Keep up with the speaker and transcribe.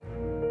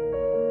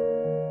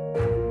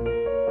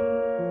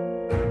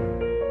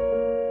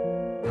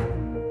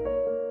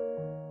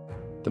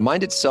The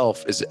Mind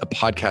Itself is a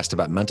podcast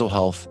about mental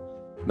health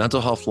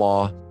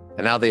law,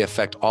 and how they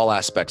affect all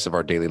aspects of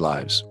our daily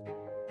lives.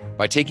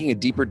 By taking a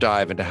deeper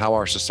dive into how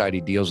our society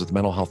deals with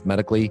mental health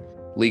medically,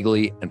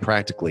 legally, and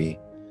practically,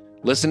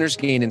 listeners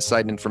gain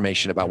insight and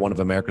information about one of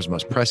America's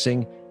most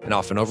pressing and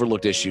often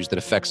overlooked issues that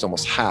affects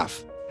almost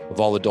half of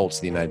all adults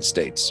in the United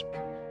States.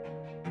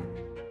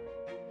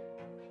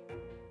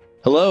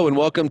 Hello, and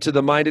welcome to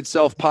the Mind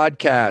Itself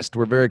podcast.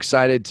 We're very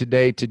excited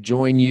today to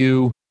join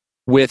you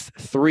with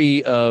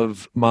three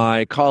of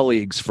my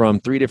colleagues from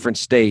three different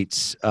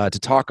states to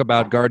talk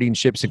about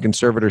guardianships and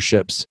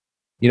conservatorships.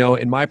 You know,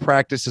 in my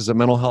practice as a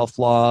mental health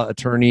law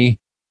attorney,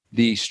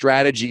 the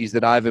strategies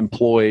that I've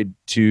employed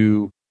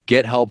to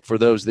get help for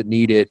those that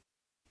need it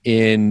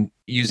in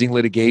using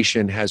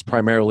litigation has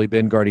primarily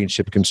been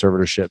guardianship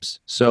conservatorships.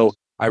 So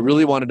I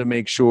really wanted to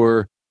make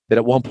sure that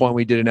at one point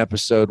we did an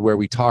episode where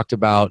we talked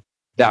about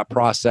that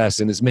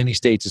process in as many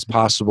states as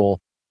possible.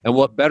 And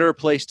what better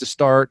place to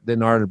start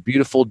than our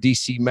beautiful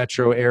DC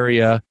metro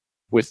area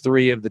with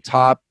three of the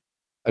top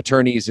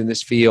attorneys in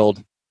this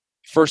field.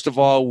 First of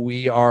all,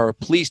 we are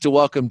pleased to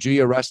welcome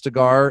Julia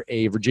Restegar,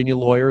 a Virginia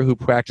lawyer who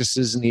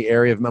practices in the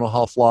area of mental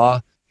health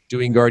law,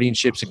 doing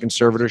guardianships and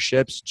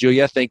conservatorships.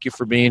 Julia, thank you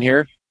for being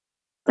here.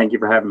 Thank you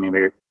for having me.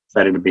 Very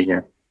excited to be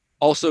here.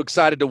 Also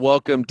excited to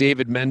welcome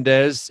David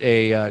Mendez,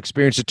 a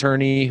experienced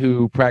attorney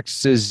who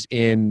practices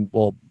in,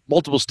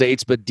 multiple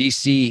states, but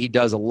DC, he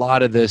does a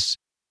lot of this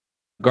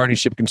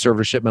guardianship,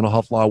 conservatorship, mental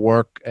health law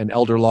work, and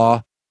elder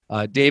law.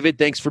 David,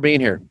 thanks for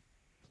being here.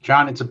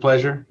 John, it's a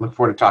pleasure. Look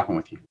forward to talking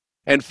with you.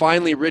 And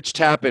finally, Rich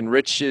Tappan.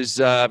 Rich is,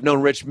 I've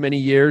known Rich many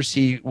years.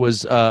 He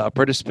was a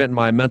participant in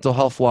my mental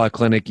health law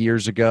clinic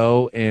years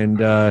ago, and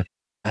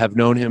have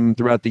known him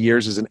throughout the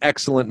years as an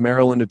excellent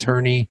Maryland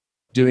attorney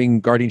doing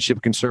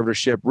guardianship,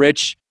 conservatorship.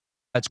 Rich,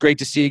 it's great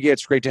to see you again.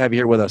 It's great to have you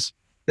here with us.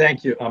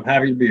 Thank you. I'm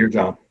happy to be here,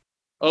 John.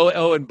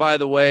 Oh, and by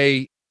the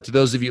way, to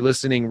those of you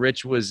listening,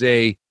 Rich was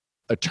a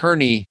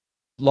attorney,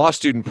 law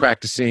student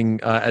practicing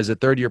as a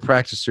third-year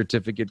practice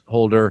certificate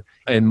holder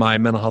in my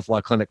mental health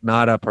law clinic,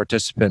 not a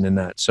participant in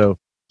that. So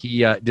he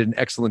did an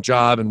excellent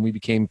job, and we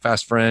became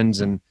fast friends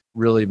and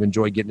really have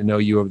enjoyed getting to know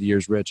you over the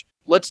years, Rich.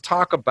 Let's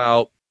talk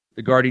about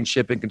the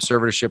guardianship and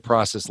conservatorship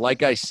process.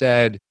 Like I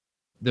said,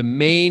 the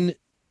main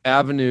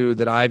avenue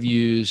that I've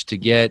used to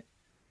get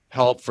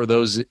help for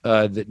those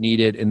that need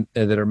it and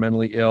that are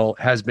mentally ill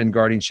has been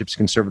guardianships,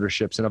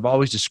 conservatorships. And I've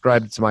always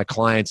described it to my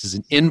clients as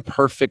an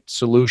imperfect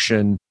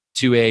solution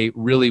to a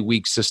really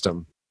weak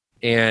system,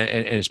 and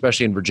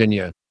especially in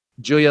Virginia.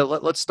 Julia,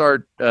 let's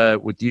start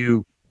with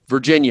you.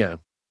 Virginia.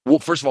 Well,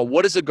 first of all,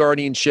 what is a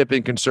guardianship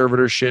and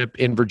conservatorship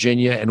in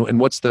Virginia, and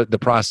what's the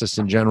process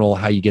in general,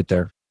 how you get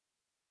there?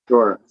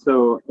 Sure.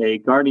 So a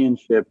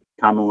guardianship,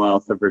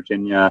 Commonwealth of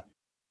Virginia,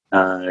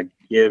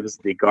 gives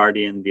the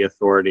guardian the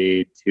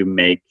authority to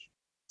make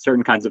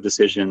certain kinds of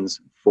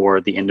decisions for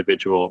the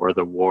individual or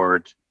the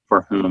ward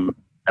for whom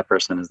a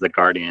person is the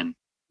guardian.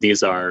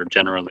 These are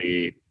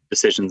generally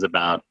decisions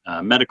about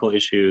medical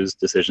issues,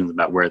 decisions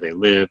about where they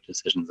live,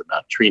 decisions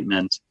about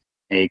treatment.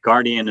 A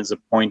guardian is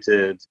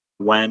appointed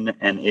when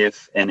and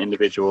if an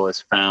individual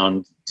is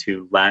found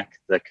to lack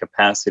the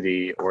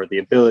capacity or the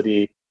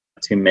ability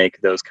to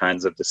make those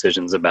kinds of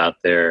decisions about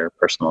their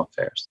personal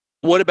affairs.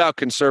 What about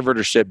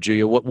conservatorship,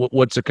 Julia?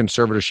 What's a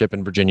conservatorship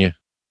in Virginia?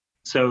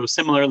 So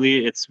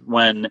similarly, it's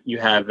when you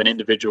have an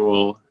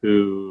individual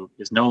who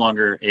is no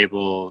longer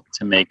able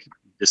to make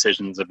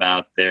decisions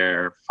about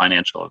their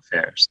financial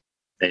affairs.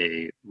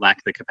 They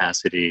lack the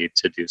capacity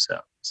to do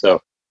so.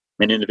 So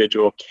an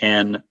individual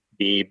can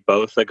be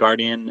both a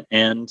guardian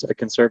and a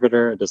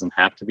conservator. It doesn't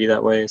have to be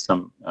that way.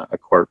 A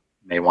court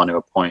may want to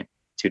appoint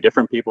two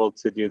different people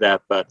to do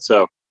that. But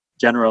so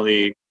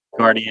generally,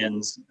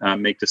 guardians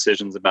make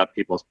decisions about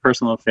people's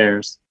personal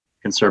affairs.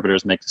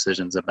 Conservators make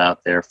decisions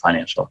about their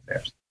financial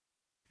affairs.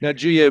 Now,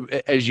 Julia,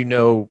 as you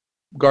know,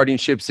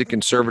 guardianships and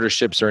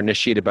conservatorships are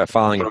initiated by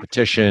filing a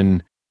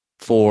petition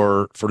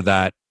for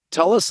that.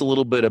 Tell us a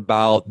little bit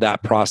about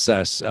that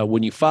process.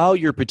 When you file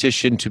your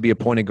petition to be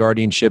appointed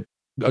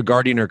a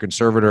guardian or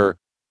conservator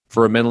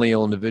for a mentally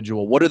ill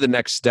individual, what are the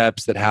next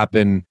steps that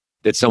happen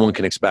that someone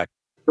can expect?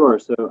 Sure.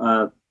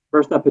 So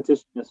first, that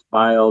petition is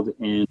filed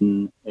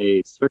in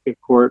a circuit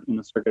court,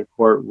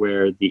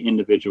 where the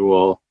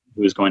individual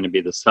who is going to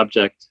be the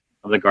subject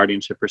of the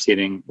guardianship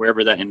proceeding,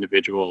 wherever that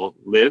individual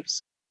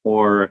lives,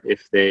 or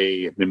if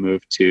they have been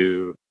moved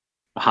to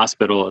a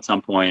hospital at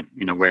some point,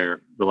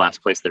 where the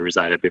last place they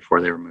resided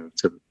before they were moved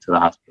to the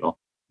hospital.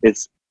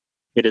 It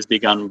is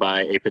begun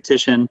by a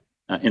petition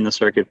in the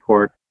circuit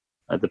court.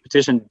 The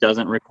petition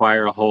doesn't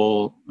require a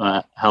whole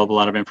hell of a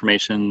lot of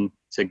information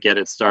to get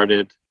it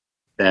started.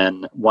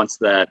 Then once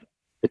that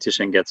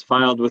petition gets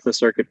filed with the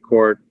circuit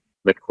court,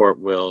 the court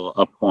will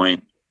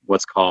appoint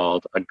what's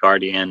called a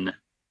guardian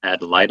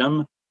ad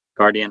litem.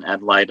 Guardian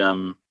ad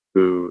litem,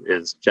 who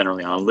is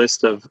generally on a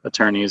list of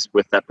attorneys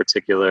with that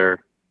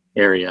particular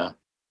area.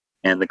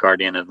 And the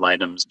guardian ad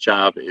litem's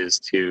job is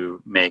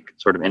to make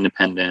sort of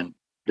independent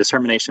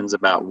determinations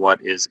about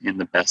what is in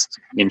the best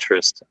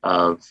interest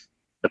of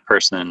the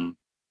person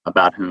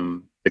about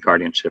whom the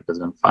guardianship has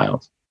been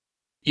filed.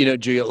 You know,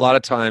 Julia, a lot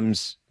of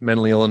times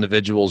mentally ill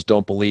individuals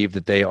don't believe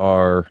that they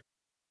are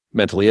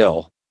mentally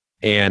ill.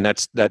 And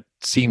that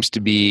seems to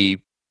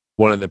be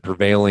one of the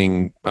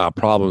prevailing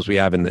problems we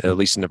have at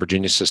least in the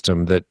Virginia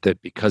system,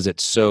 that because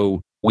it's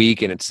so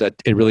weak and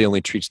it really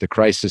only treats the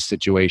crisis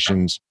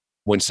situations.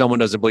 When someone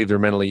doesn't believe they're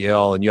mentally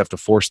ill and you have to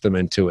force them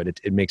into it,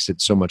 it makes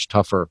it so much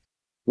tougher.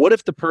 What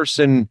if the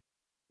person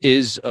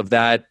is of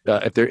that,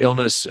 if their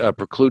illness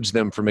precludes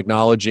them from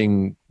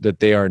acknowledging that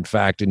they are in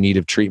fact in need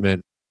of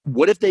treatment?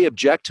 What if they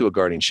object to a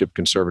guardianship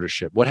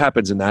conservatorship? What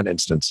happens in that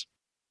instance?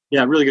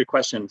 Yeah, really good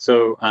question.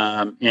 So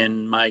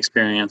in my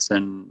experience,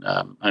 and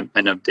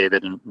I know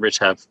David and Rich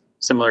have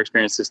similar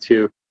experiences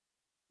too,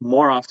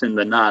 more often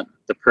than not,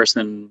 the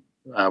person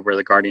for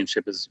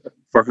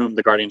whom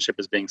the guardianship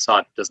is being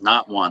sought does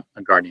not want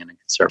a guardian and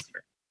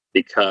conservator.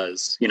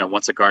 Because,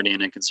 once a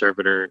guardian and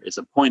conservator is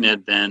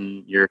appointed,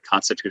 then your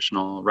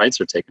constitutional rights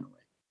are taken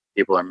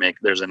away.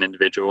 There's an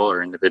individual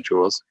or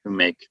individuals who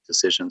make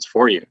decisions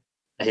for you.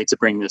 I hate to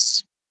bring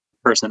this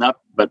person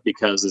up, but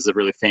because there's a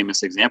really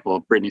famous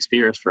example, Britney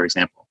Spears, for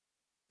example.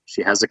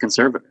 She has a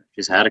conservator.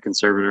 She's had a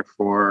conservator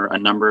for a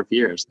number of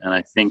years. And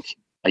I think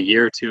a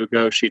year or two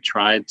ago, she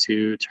tried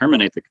to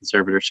terminate the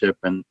conservatorship,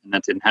 and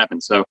that didn't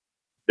happen. So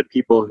the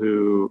people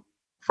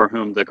for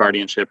whom the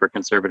guardianship or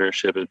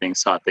conservatorship is being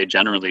sought, they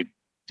generally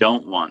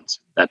don't want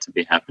that to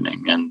be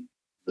happening. And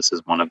this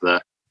is one of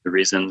the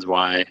reasons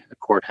why a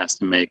court has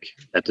to make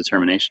that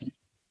determination.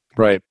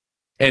 Right.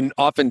 And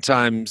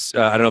oftentimes,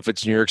 I don't know if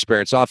it's in your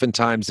experience,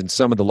 oftentimes in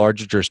some of the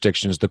larger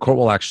jurisdictions, the court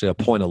will actually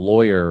appoint a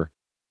lawyer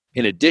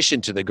in addition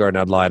to the guardian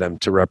ad litem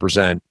to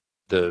represent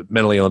the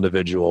mentally ill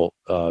individual,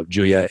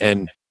 Julia.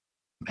 And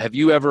have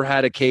you ever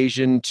had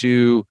occasion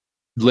to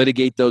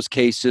litigate those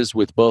cases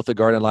with both a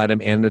guardian ad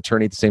litem and an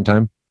attorney at the same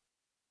time?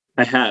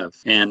 I have.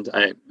 And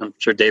I'm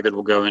sure David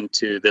will go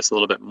into this a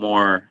little bit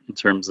more in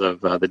terms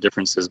of the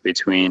differences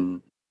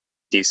between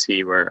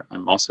DC, where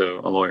I'm also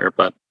a lawyer,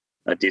 but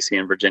DC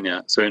and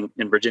Virginia. So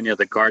in Virginia,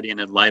 the guardian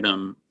ad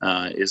litem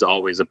is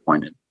always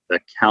appointed. The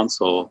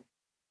counsel,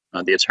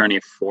 the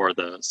attorney for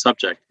the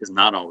subject, is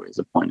not always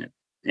appointed.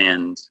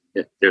 And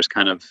there's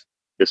kind of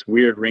this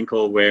weird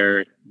wrinkle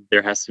where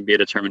there has to be a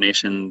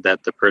determination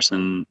that the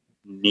person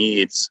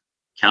needs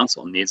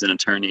counsel, needs an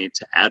attorney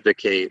to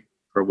advocate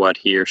for what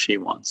he or she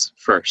wants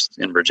first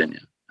in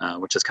Virginia,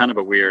 which is kind of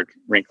a weird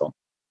wrinkle.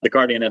 The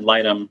guardian ad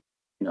litem,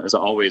 is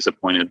always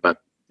appointed, but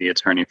the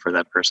attorney for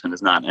that person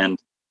is not. And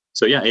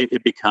so, yeah, it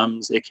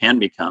can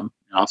become,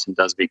 and often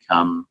does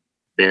become,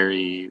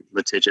 very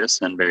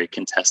litigious and very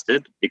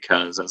contested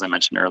because, as I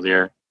mentioned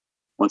earlier,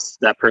 once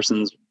that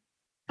person's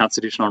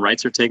constitutional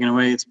rights are taken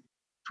away, it's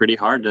pretty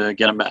hard to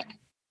get them back.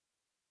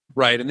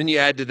 Right. And then you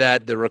add to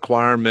that the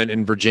requirement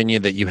in Virginia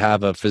that you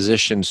have a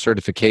physician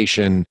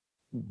certification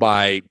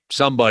by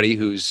somebody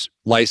who's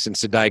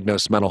licensed to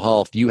diagnose mental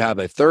health. You have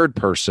a third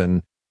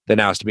person that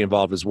now has to be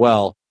involved as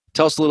well.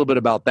 Tell us a little bit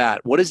about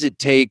that. What does it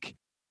take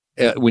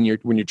when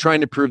you're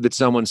trying to prove that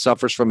someone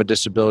suffers from a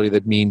disability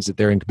that means that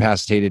they're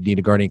incapacitated, need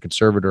a guardian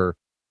conservator?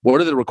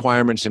 What are the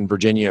requirements in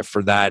Virginia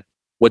for that,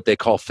 what they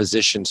call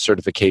physician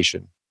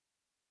certification?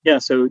 Yeah,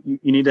 so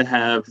you need to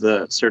have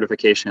the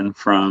certification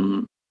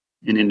from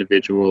an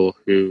individual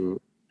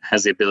who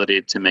has the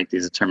ability to make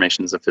these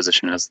determinations. A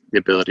physician has the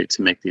ability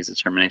to make these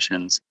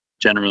determinations,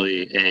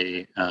 generally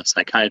a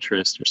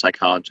psychiatrist or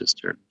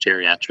psychologist or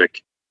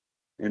geriatric.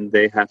 And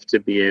they have to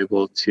be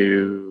able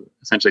to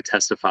essentially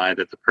testify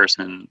that the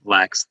person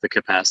lacks the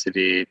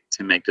capacity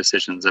to make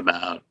decisions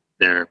about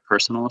their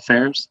personal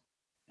affairs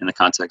in the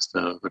context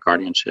of a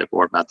guardianship,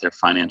 or about their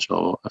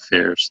financial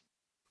affairs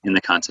in the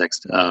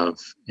context of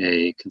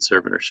a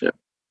conservatorship.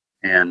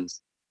 And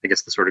I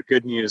guess the sort of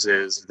good news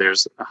is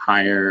there's a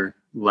higher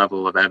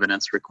level of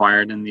evidence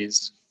required in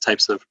these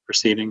types of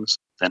proceedings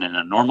than in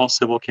a normal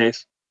civil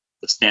case.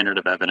 The standard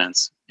of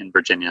evidence in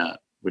Virginia,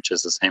 which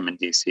is the same in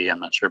DC, I'm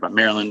not sure about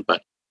Maryland,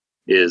 but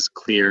is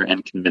clear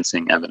and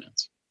convincing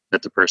evidence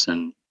that the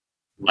person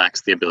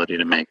lacks the ability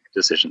to make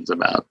decisions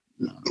about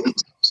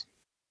themselves.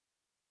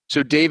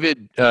 So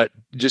David,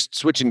 just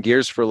switching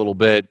gears for a little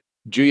bit,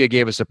 Julia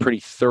gave us a pretty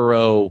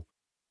thorough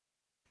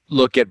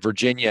look at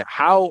Virginia.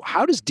 How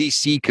does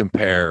DC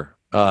compare?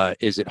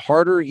 Is it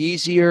harder,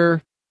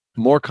 easier,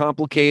 more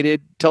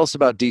complicated? Tell us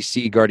about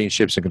DC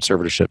guardianships and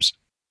conservatorships.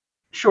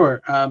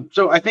 Sure.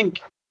 So I don't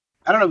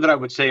know that I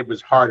would say it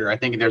was harder. I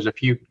think there's a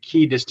few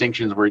key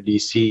distinctions where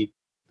DC,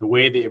 the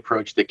way they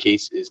approach the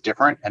case is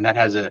different, and that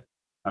has a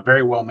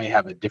very well may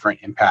have a different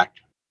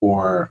impact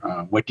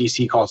for what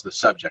DC calls the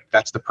subject.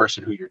 That's the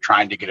person who you're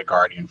trying to get a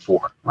guardian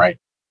for, right?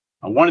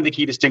 One of the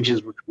key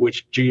distinctions,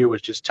 which Julia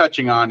was just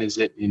touching on, is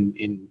that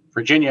in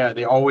Virginia,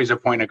 they always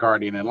appoint a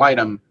guardian ad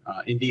litem.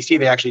 In DC,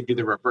 they actually do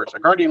the reverse. A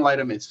guardian ad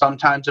litem is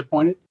sometimes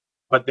appointed,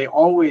 but they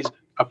always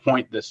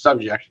appoint the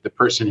subject, the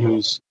person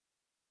who's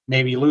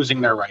maybe losing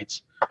their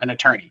rights, an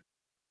attorney.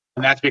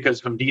 And that's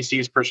because from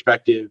DC's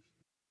perspective,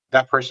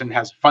 that person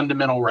has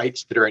fundamental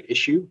rights that are at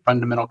issue,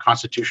 fundamental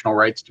constitutional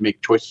rights to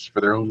make choices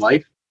for their own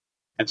life.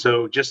 And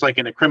so just like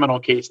in a criminal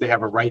case, they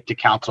have a right to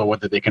counsel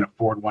whether they can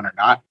afford one or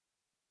not.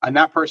 And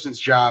that person's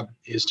job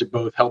is to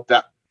both help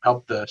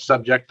the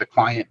subject, the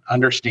client,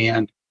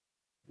 understand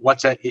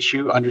what's at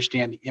issue,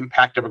 understand the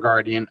impact of a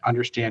guardian,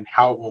 understand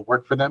how it will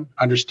work for them,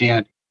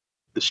 understand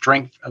the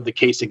strength of the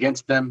case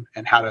against them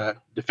and how to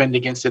defend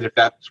against it if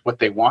that's what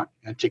they want,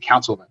 and to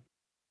counsel them.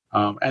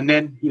 And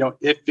then,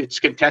 if it's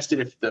contested,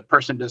 if the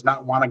person does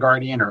not want a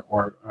guardian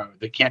or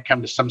they can't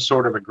come to some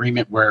sort of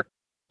agreement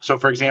so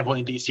for example,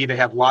 in DC, they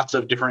have lots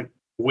of different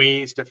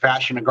ways to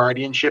fashion a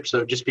guardianship.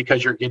 So just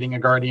because you're getting a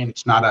guardian,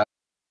 it's not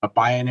a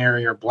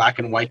binary or black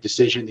and white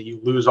decision that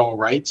you lose all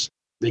rights.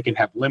 They can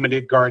have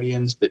limited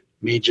guardians that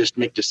may just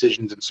make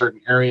decisions in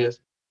certain areas.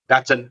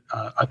 That's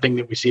a thing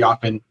that we see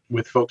often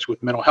with folks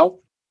with mental health.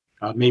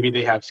 Maybe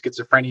they have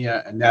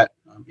schizophrenia, and that,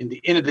 in the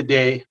end of the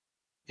day,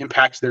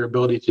 impacts their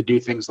ability to do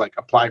things like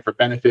apply for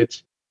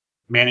benefits,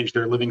 manage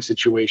their living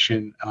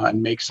situation,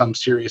 and make some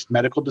serious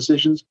medical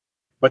decisions.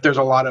 But there's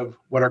a lot of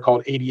what are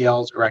called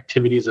ADLs, or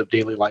activities of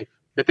daily life,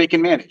 that they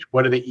can manage.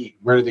 What do they eat?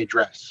 Where do they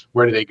dress?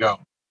 Where do they go?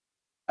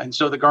 And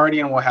so the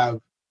guardian will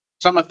have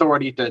some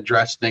authority to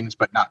address things,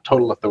 but not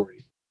total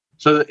authority.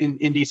 So in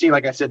DC,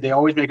 like I said, they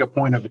always make a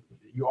point of it.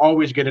 You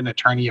always get an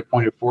attorney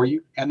appointed for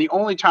you. And the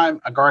only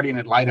time a guardian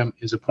ad litem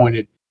is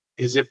appointed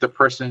is if the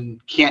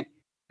person can't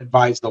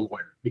advise the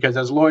lawyer. Because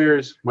as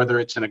lawyers, whether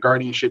it's in a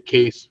guardianship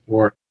case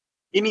or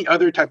any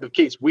other type of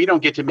case, we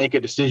don't get to make a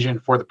decision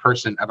for the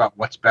person about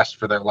what's best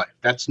for their life.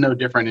 That's no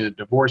different in a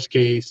divorce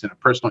case, in a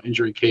personal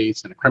injury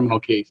case, in a criminal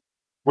case.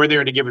 We're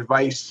there to give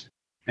advice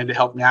and to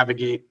help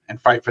navigate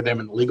and fight for them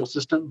in the legal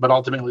system. But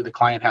ultimately, the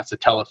client has to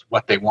tell us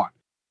what they want.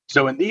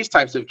 So in these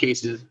types of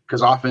cases,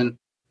 because often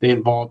they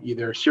involve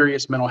either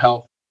serious mental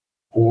health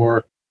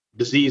or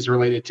disease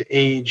related to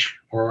age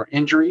or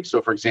injury.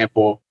 So for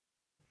example,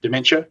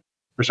 dementia,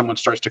 where someone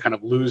starts to kind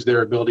of lose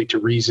their ability to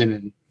reason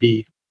and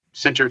be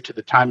centered to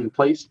the time and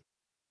place.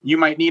 You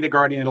might need a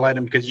guardian ad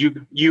litem because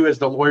you as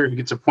the lawyer who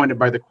gets appointed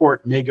by the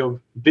court may go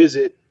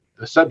visit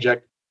the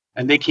subject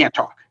and they can't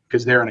talk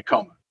because they're in a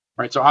coma,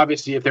 right? So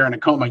obviously if they're in a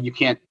coma, you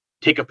can't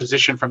take a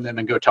position from them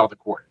and go tell the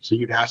court. So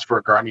you'd ask for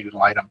a guardian ad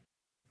litem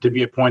to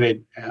be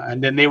appointed,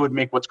 and then they would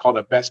make what's called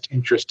a best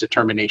interest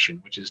determination,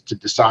 which is to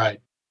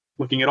decide,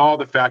 looking at all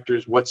the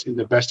factors, what's in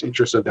the best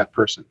interest of that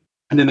person.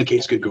 And then the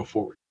case could go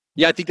forward.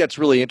 Yeah, I think that's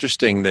really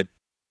interesting that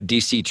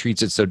DC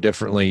treats it so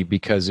differently,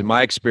 because in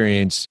my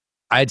experience,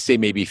 I'd say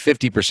maybe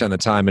 50% of the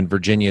time in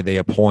Virginia, they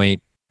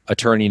appoint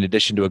attorney in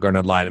addition to a guardian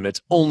ad litem. It's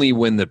only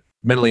when the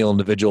mentally ill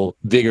individual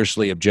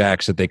vigorously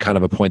objects that they kind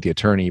of appoint the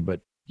attorney.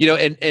 But,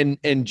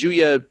 and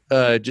Julia,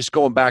 just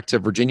going back to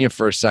Virginia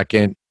for a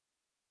second,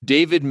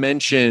 David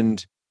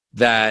mentioned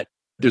that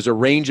there's a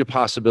range of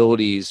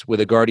possibilities with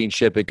a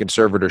guardianship and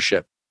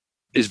conservatorship.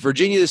 Is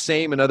Virginia the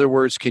same? In other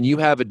words, can you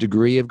have a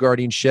degree of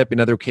guardianship? In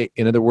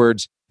other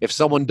words, if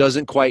someone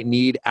doesn't quite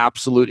need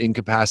absolute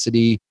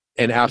incapacity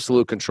and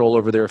absolute control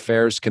over their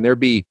affairs, can there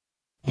be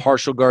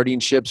partial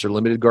guardianships or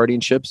limited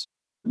guardianships?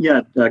 Yeah,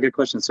 good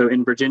question. So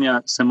in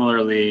Virginia,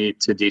 similarly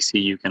to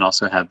DC, you can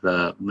also have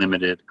the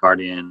limited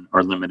guardian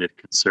or limited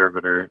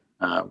conservator,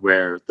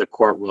 where the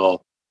court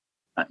will,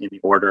 in the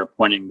order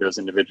appointing those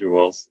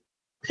individuals,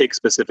 pick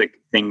specific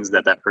things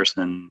that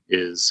person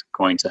is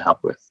going to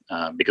help with,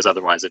 because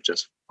otherwise it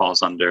just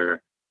falls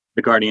under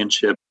the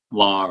guardianship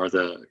law or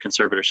the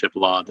conservatorship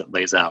law that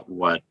lays out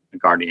what a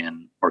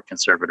guardian or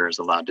conservator is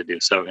allowed to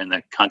do. So in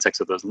the context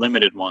of those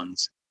limited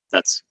ones,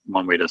 that's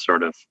one way to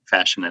sort of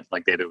fashion it,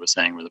 like David was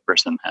saying, where the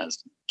person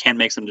can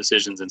make some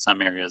decisions in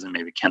some areas and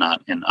maybe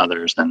cannot in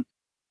others. And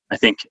I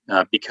think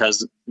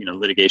because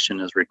litigation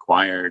is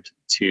required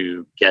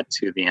to get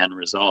to the end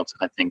result,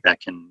 I think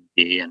that can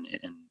be and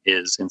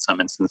is in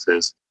some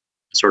instances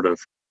sort of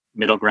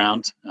middle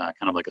ground, kind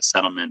of like a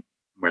settlement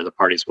where the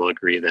parties will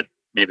agree that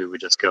maybe we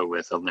just go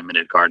with a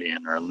limited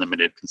guardian or a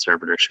limited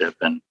conservatorship.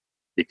 And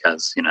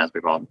because, as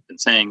we've all been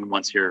saying,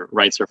 once your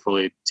rights are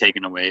fully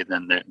taken away,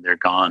 then they're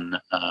gone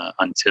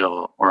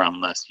until or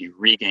unless you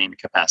regain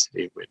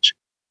capacity, which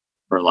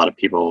for a lot of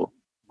people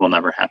will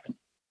never happen.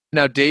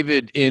 Now,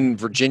 David, in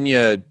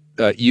Virginia,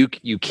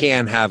 you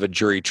can have a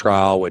jury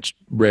trial, which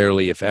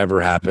rarely, if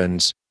ever,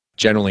 happens.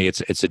 Generally,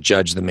 it's a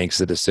judge that makes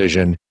the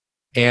decision.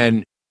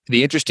 And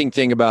the interesting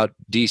thing about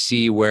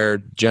DC, where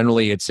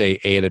generally it's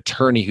an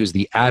attorney who's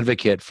the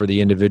advocate for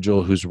the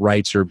individual whose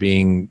rights are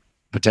being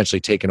potentially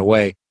taken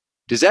away,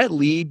 does that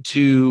lead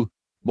to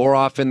more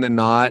often than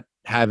not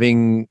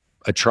having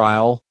a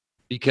trial?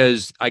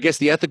 Because I guess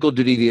the ethical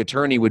duty of the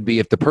attorney would be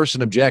if the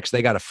person objects,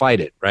 they got to fight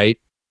it, right?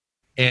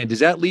 And does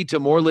that lead to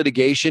more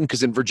litigation?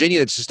 Because in Virginia,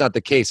 that's just not the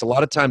case. A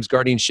lot of times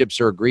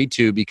guardianships are agreed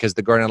to because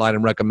the guardian ad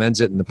litem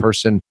recommends it and the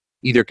person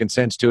either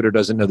consents to it or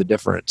doesn't know the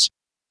difference.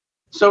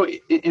 So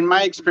in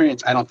my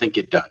experience, I don't think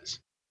it does.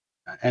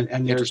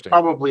 And there's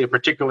probably a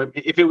particular,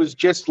 if it was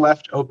just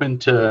left open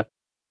to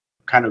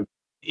kind of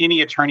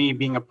any attorney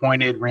being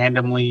appointed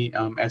randomly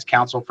as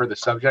counsel for the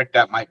subject,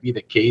 that might be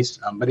the case.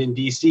 But in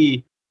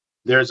DC,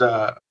 there's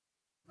a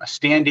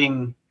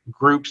standing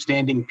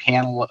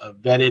panel of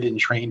vetted and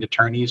trained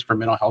attorneys for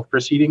mental health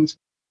proceedings.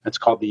 That's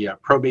called the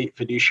Probate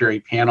Fiduciary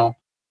Panel.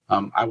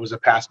 I was a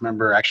past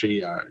member.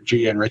 Actually,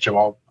 Gia and Rich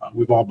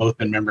we've all both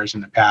been members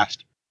in the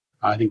past.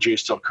 I think Gia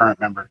is still a current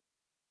member.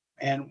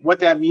 And what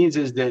that means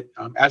is that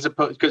as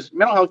opposed, because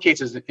mental health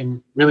cases,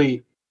 in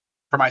really,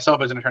 for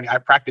myself as an attorney, I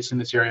practiced in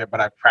this area,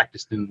 but I've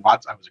practiced in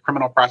lots. I was a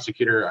criminal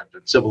prosecutor. I've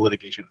done civil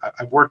litigation.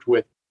 I've worked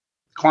with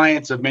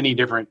clients of many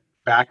different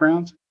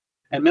backgrounds.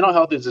 And mental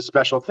health is a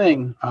special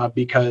thing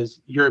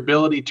because your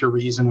ability to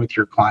reason with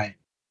your client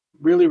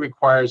really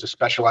requires a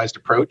specialized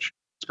approach,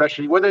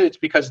 especially whether it's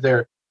because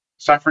they're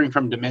suffering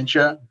from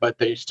dementia, but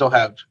they still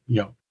have,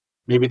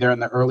 maybe they're in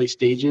the early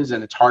stages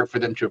and it's hard for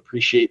them to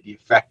appreciate the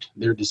effect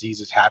their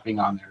disease is having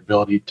on their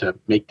ability to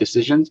make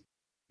decisions,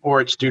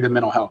 or it's due to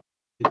mental health.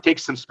 It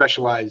takes some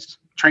specialized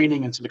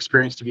training and some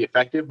experience to be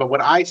effective. But what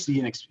I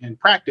see in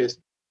practice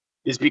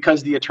is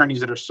because the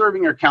attorneys that are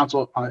serving our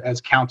counsel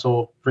as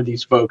counsel for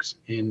these folks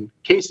in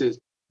cases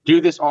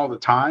do this all the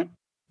time.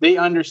 They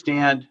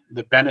understand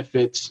the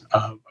benefits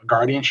of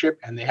guardianship,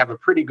 and they have a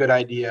pretty good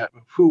idea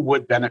of who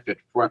would benefit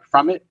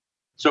from it.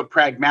 So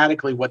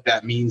pragmatically, what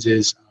that means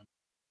is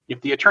if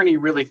the attorney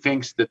really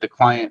thinks that the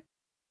client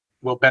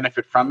will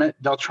benefit from it,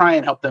 they'll try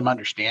and help them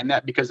understand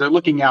that because they're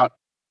looking out.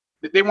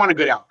 They want a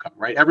good outcome,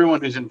 right?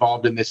 Everyone who's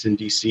involved in this in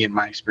DC, in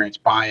my experience,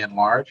 by and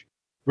large,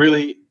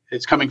 really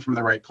is coming from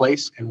the right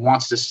place and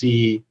wants to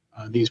see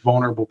these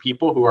vulnerable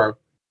people who are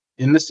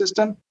in the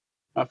system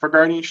for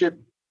guardianship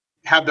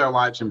have their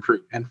lives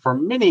improve. And for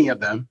many of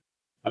them,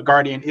 a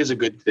guardian is a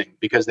good thing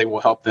because they will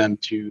help them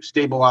to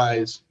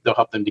stabilize, they'll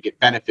help them to get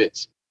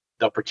benefits,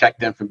 they'll protect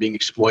them from being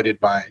exploited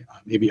by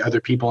maybe other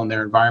people in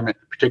their environment.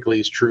 Particularly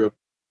is true of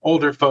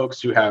older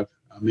folks who have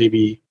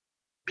maybe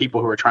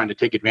people who are trying to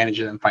take advantage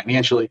of them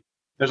financially.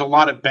 There's a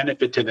lot of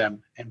benefit to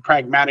them. And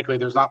pragmatically,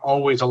 there's not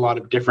always a lot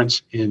of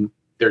difference in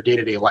their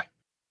day-to-day life.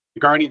 The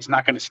guardian's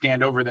not going to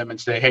stand over them and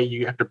say, hey,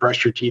 you have to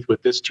brush your teeth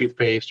with this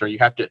toothpaste, or you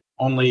have to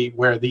only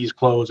wear these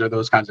clothes, or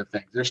those kinds of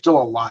things. There's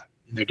still a lot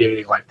in their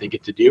day-to-day life they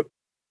get to do.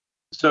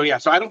 So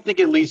I don't think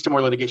it leads to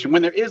more litigation.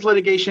 When there is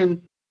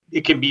litigation,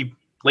 it can be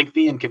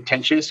lengthy and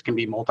contentious, can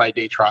be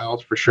multi-day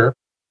trials for sure.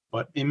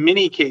 But in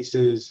many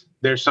cases,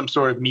 there's some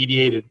sort of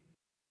mediated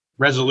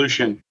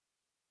resolution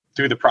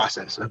through the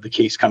process of the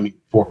case coming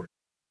forward.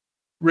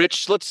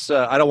 Rich, let's.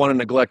 I don't want to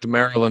neglect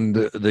Maryland,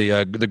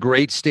 the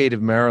great state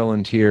of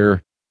Maryland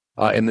here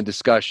in the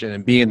discussion,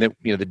 and being that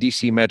the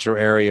DC metro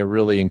area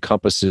really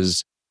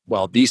encompasses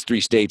these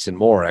three states and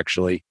more.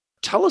 Actually,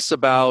 tell us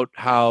about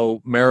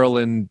how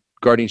Maryland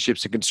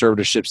guardianships and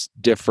conservatorships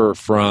differ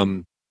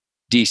from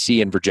DC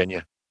and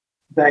Virginia.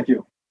 Thank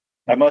you.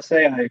 I must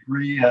say I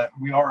agree.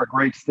 We are a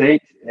great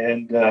state,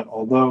 and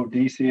although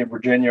DC and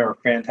Virginia are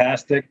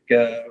fantastic,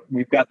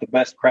 we've got the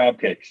best crab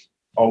cakes.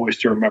 Always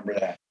to remember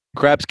that.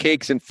 Crabs,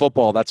 cakes, and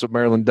football. That's what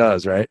Maryland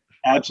does, right?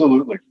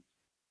 Absolutely.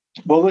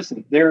 Well,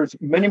 listen, there's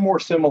many more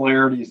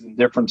similarities and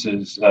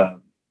differences,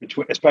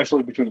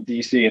 especially between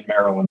DC and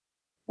Maryland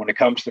when it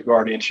comes to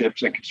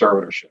guardianships and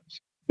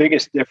conservatorships.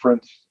 Biggest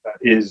difference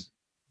is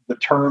the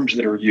terms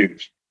that are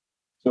used.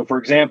 So, for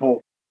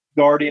example,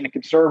 guardian and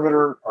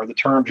conservator are the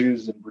terms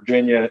used in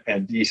Virginia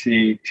and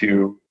DC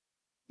to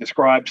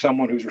describe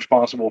someone who's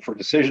responsible for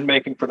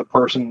decision-making for the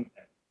person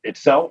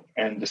itself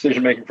and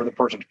decision-making for the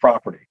person's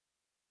property.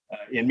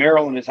 In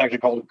Maryland, it's actually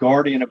called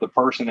guardian of the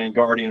person and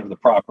guardian of the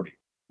property,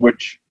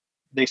 which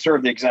they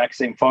serve the exact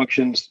same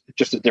functions,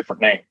 just a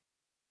different name.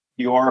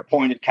 You are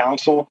appointed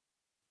counsel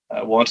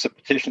once the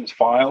petition is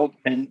filed.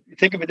 And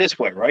think of it this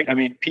way, right? I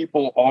mean,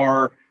 people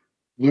are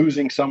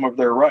losing some of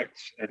their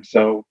rights. And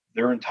so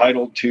they're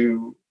entitled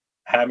to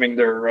having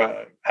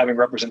their having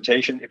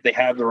representation. If they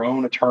have their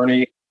own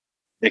attorney,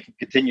 they can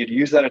continue to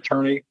use that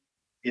attorney.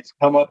 It's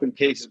come up in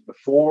cases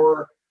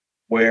before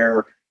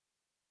where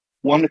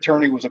one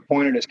attorney was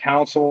appointed as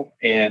counsel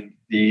and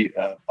the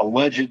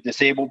alleged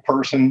disabled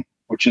person,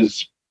 which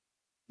is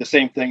the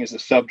same thing as the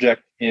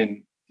subject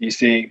in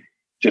DC,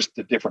 just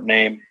a different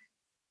name.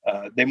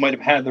 They might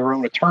have had their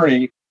own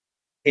attorney,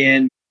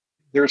 and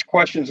there's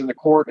questions in the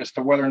court as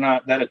to whether or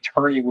not that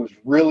attorney was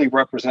really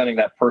representing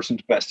that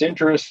person's best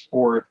interests,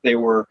 or if they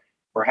were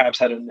perhaps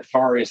had a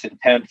nefarious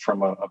intent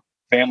from a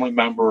family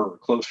member or a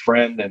close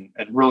friend, and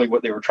really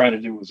what they were trying to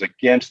do was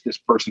against this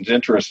person's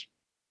interests.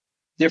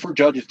 Different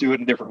judges do it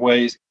in different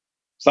ways.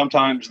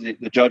 Sometimes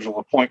the judge will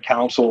appoint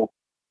counsel,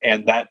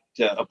 and that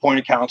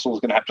appointed counsel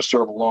is going to have to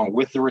serve along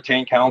with the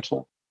retained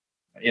counsel.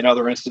 In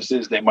other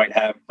instances, they might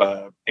have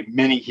a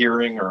mini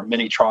hearing or a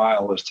mini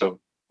trial as to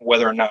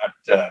whether or not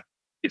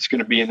it's going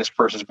to be in this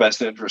person's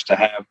best interest to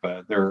have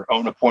their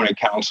own appointed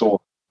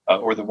counsel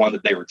or the one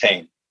that they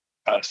retain.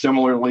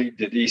 Similarly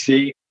to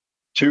DC,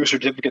 2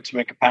 certificates of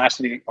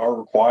incapacity are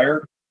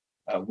required.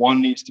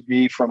 One needs to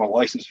be from a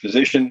licensed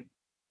physician.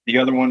 The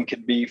other one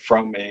can be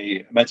from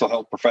a mental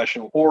health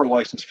professional or a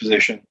licensed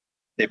physician.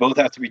 They both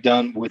have to be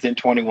done within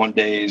 21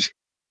 days.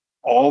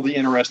 All the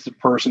interested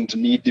persons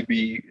need to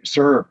be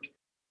served.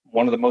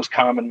 One of the most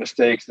common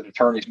mistakes that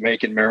attorneys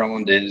make in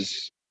Maryland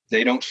is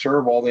they don't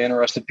serve all the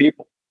interested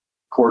people.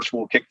 Courts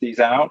will kick these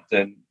out,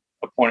 and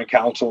appointed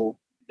counsel,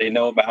 they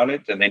know about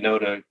it and they know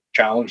to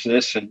challenge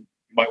this, and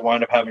you might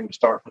wind up having to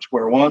start from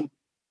square one.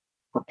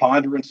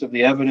 preponderance of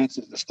the evidence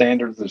is the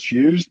standard that's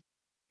used.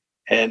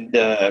 And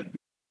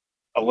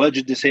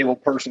alleged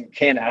disabled person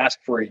can ask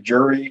for a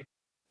jury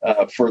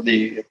for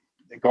the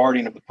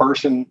guardian of the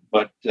person,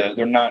 but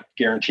they're not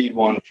guaranteed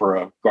one for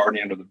a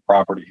guardian of the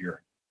property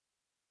here.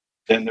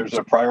 Then there's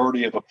a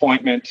priority of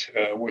appointment,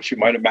 which you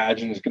might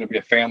imagine is going to be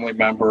a family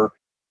member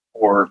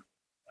or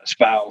a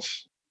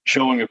spouse.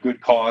 Showing a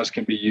good cause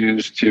can be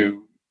used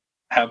to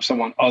have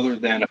someone other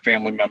than a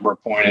family member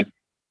appointed.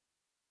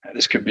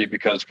 This could be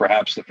because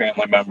perhaps the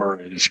family member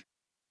is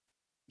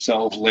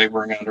themselves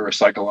laboring under a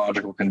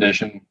psychological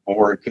condition,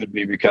 or it could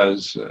be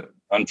because,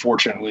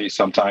 unfortunately,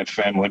 sometimes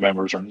family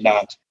members are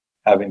not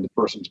having the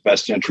person's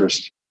best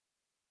interest.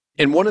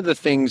 And one of the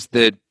things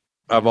that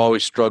I've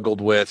always struggled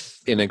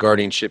with in a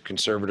guardianship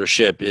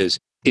conservatorship is,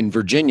 in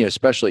Virginia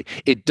especially,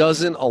 it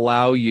doesn't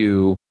allow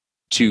you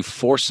to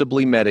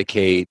forcibly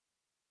medicate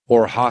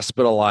or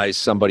hospitalize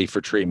somebody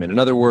for treatment. In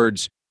other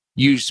words,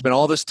 you spend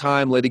all this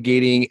time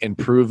litigating and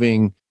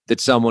proving that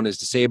someone is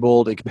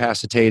disabled,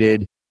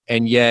 incapacitated,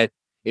 and yet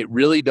it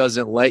really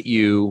doesn't let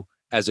you,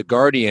 as a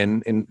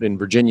guardian in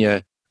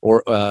Virginia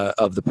or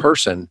of the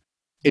person,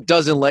 it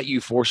doesn't let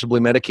you forcibly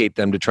medicate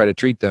them to try to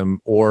treat them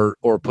or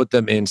put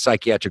them in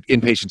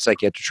inpatient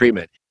psychiatric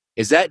treatment.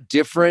 Is that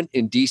different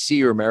in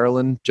DC or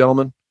Maryland,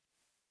 gentlemen?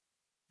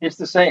 It's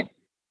the same.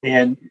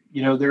 And,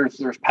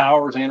 there's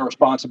powers and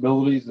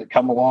responsibilities that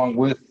come along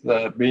with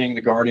being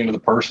the guardian of the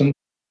person.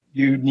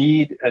 You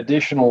need an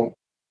additional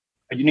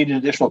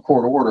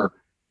court order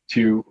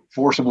to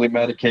forcibly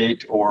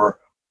medicate or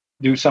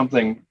do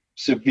something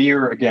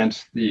severe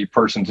against the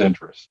person's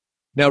interest.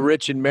 Now,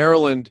 Rich, in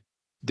Maryland,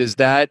 is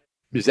that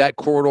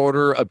court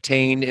order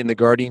obtained in the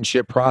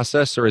guardianship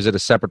process, or is it a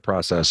separate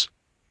process?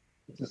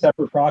 It's a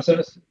separate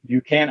process.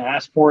 You can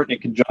ask for it in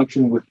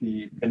conjunction with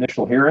the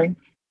initial hearing,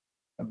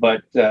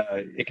 but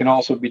it can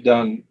also be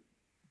done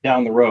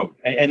down the road.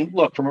 And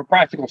look, from a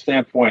practical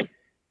standpoint,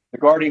 the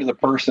guardian of the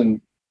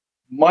person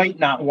might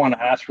not want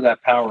to ask for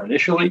that power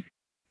initially.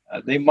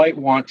 They might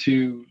want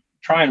to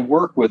try and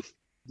work with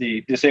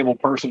the disabled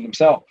person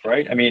themselves,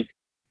 right? I mean,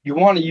 you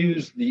want to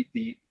use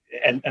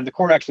and the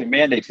court actually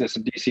mandates this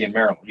in DC and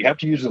Maryland. You have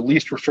to use the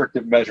least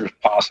restrictive measures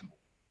possible.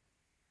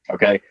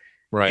 Okay.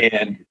 Right.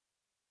 And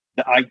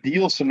the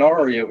ideal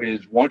scenario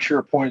is once you're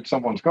appointed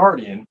someone's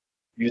guardian,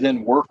 you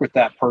then work with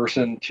that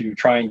person to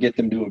try and get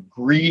them to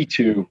agree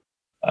to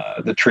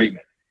the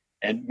treatment.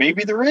 And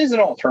maybe there is an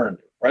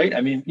alternative, right?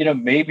 I mean,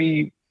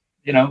 maybe,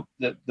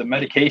 the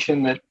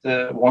medication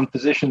that one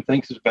physician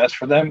thinks is best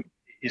for them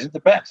isn't the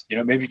best.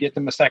 Maybe get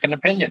them a second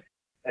opinion.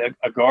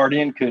 A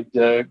guardian could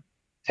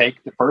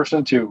take the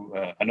person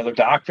to another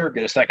doctor,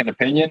 get a second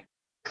opinion.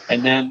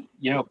 And then,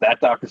 if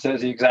that doctor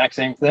says the exact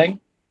same thing,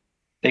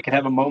 they can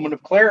have a moment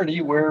of clarity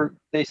where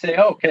they say,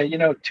 oh, okay,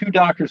 two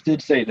doctors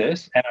did say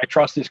this, and I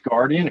trust this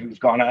guardian who's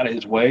gone out of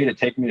his way to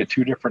take me to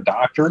two different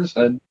doctors,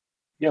 and,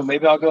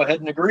 maybe I'll go ahead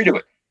and agree to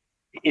it.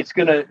 It's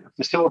going to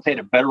facilitate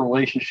a better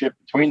relationship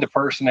between the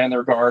person and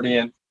their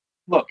guardian.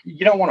 Look,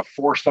 you don't want to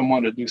force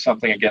someone to do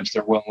something against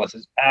their will unless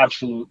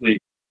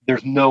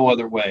there's no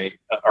other way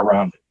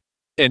around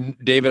it. And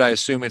David, I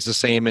assume it's the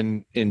same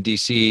in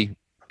DC.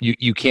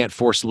 You can't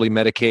forcibly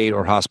medicate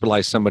or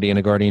hospitalize somebody in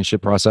a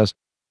guardianship process?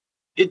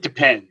 It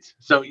depends.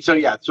 So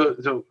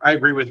I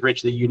agree with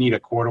Rich that you need a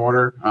court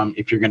order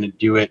if you're going to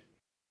do it.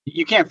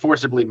 You can't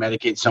forcibly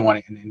medicate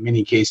someone, and in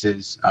many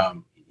cases,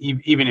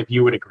 even if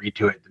you would agree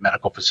to it, the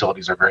medical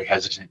facilities are very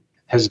hesitant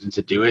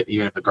to do it.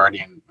 Even if the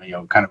guardian,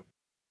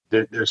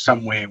 there's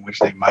some way in which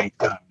they might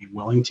be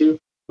willing to.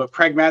 But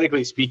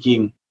pragmatically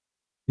speaking,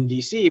 in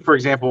DC, for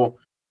example,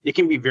 it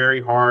can be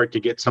very hard to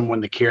get someone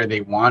the care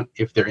they want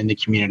if they're in the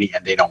community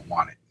and they don't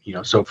want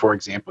it. So for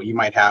example, you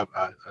might have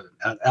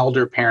an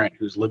elder parent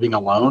who's living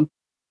alone,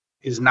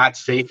 is not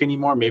safe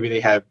anymore. Maybe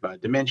they have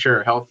dementia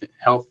or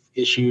health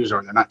issues,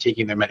 or they're not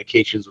taking their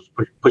medications,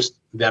 which puts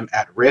them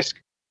at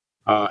risk.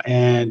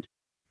 And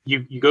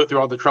you go through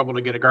all the trouble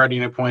to get a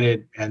guardian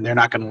appointed, and they're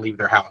not going to leave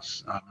their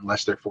house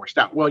unless they're forced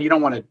out. Well, you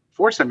don't want to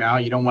force them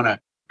out. You don't want to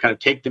kind of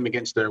take them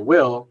against their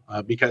will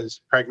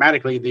because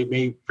pragmatically they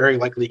may very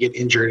likely get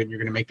injured, and you're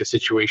going to make the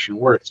situation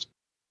worse.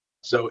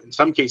 So in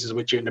some cases,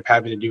 what you end up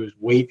having to do is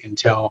wait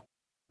until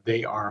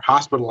they are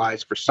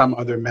hospitalized for some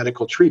other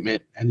medical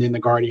treatment, and then the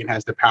guardian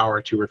has the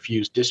power to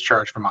refuse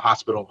discharge from a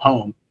hospital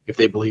home if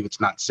they believe it's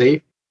not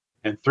safe.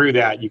 And through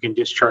that, you can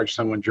discharge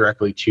someone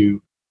directly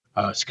to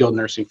a skilled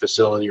nursing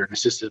facility or an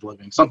assisted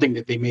living, something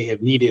that they may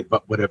have needed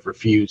but would have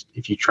refused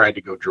if you tried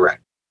to go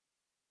direct.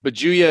 But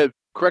Julia,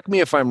 correct me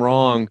if I'm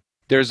wrong,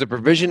 there's a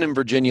provision in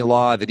Virginia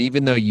law that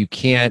even though you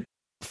can't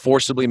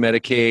forcibly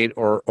medicate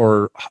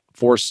or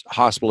force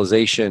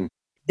hospitalization,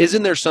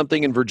 isn't there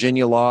something in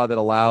Virginia law that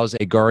allows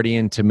a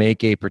guardian to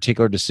make a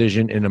particular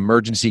decision in an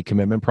emergency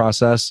commitment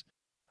process?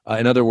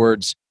 In other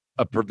words,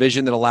 a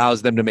provision that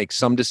allows them to make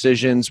some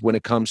decisions when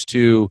it comes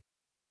to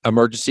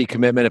emergency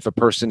commitment if a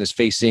person is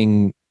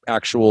facing an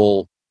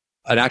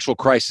actual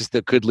crisis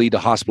that could lead to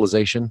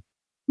hospitalization?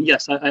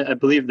 Yes, I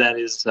believe that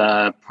is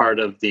part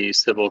of the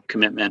civil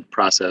commitment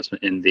process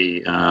in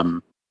the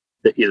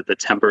either the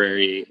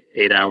temporary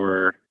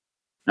 8-hour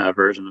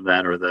version of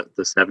that, or the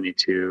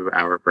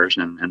 72-hour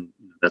version, and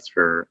that's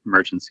for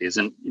emergencies.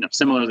 And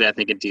similarly, I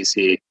think in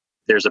DC,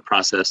 there's a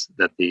process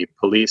that the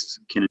police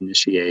can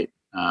initiate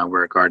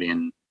where a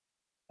guardian's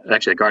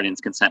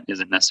consent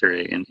isn't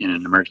necessary in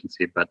an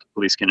emergency, but the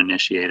police can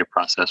initiate a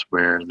process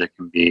where there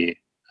can be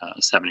a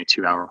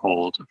 72-hour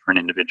hold for an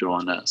individual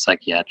in a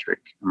psychiatric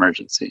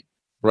emergency.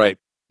 Right.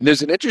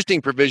 There's an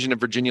interesting provision of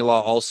Virginia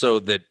law also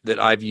that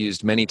I've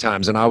used many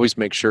times, and I always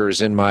make sure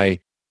is in my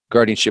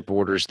guardianship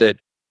orders, that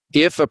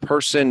if a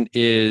person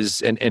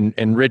is,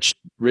 and Rich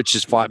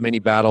has fought many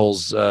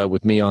battles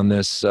with me on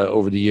this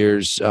over the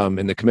years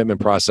in the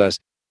commitment process.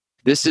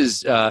 This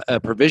is a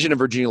provision of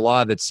Virginia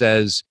law that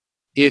says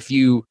if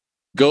you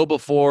go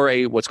before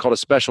what's called a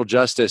special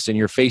justice and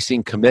you're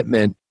facing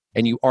commitment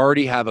and you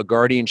already have a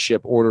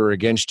guardianship order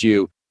against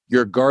you,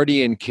 your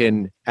guardian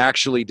can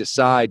actually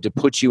decide to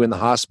put you in the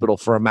hospital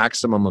for a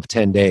maximum of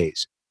 10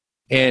 days.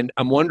 And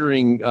I'm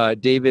wondering,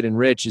 David and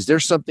Rich, is there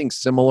something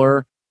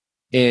similar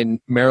in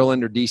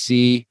Maryland or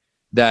DC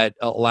that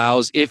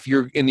allows, if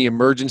you're in the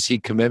emergency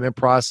commitment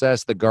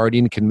process, the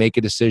guardian can make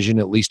a decision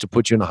at least to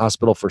put you in the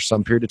hospital for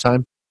some period of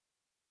time?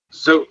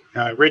 So,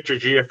 Rich or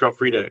Gia, feel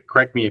free to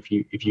correct me if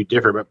you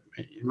differ. But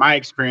in my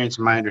experience,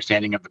 my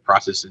understanding of the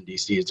process in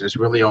DC is there's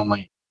really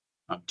only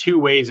two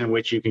ways in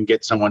which you can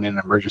get someone in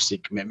an emergency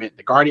commitment.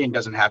 The guardian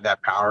doesn't have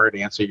that power, to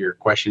answer your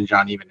question,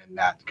 John, even in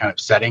that kind of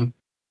setting.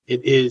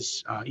 It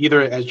is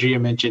either, as Gia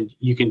mentioned,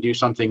 you can do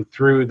something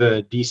through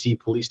the DC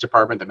Police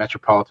Department, the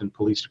Metropolitan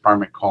Police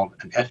Department, called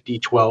an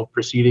FD-12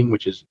 proceeding,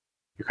 which is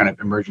your kind of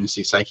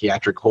emergency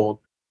psychiatric hold.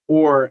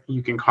 Or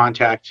you can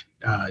contact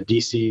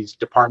DC's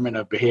Department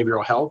of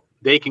Behavioral Health.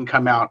 They can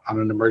come out on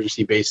an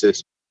emergency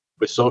basis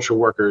with social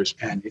workers,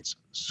 and it's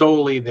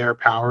solely their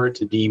power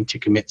to deem to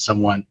commit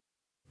someone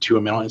to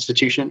a mental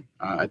institution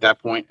at that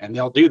point. And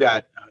they'll do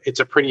that. It's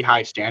a pretty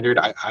high standard.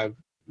 I've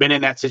been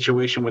in that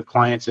situation with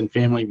clients and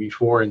family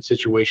before, in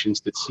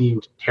situations that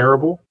seemed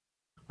terrible,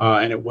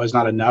 and it was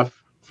not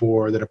enough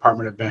for the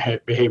Department of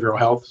Behavioral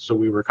Health. So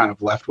we were kind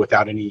of left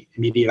without any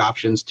immediate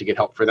options to get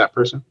help for that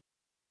person.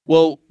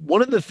 Well,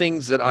 one of the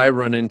things that I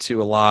run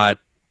into a lot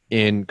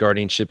in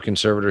guardianship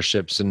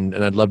conservatorships, and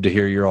I'd love to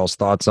hear your all's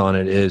thoughts on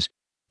it, is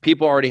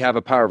people already have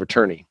a power of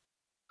attorney.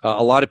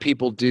 A lot of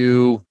people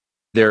do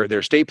their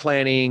estate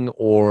planning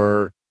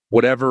or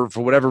whatever,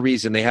 for whatever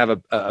reason, they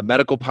have a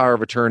medical power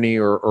of attorney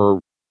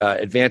or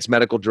advanced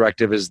medical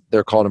directive, as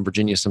they're called in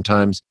Virginia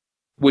sometimes,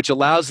 which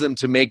allows them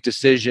to make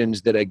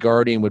decisions that a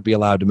guardian would be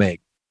allowed to make.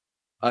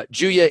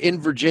 Julia, in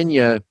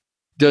Virginia,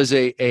 does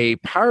a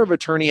power of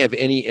attorney have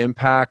any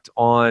impact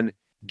on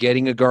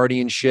getting a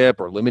guardianship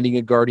or limiting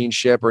a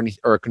guardianship or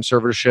a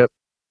conservatorship?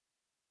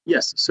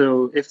 Yes.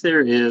 So if there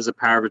is a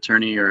power of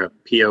attorney or a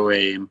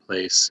POA in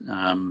place,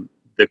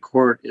 the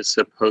court is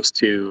supposed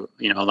to,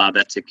 allow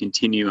that to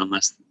continue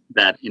unless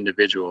that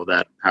individual,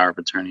 that power of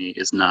attorney,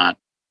 is not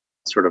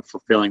sort of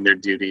fulfilling their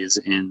duties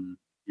in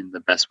the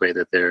best way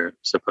that they're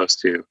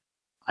supposed to.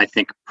 I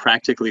think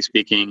practically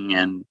speaking,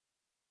 and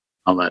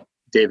I'll let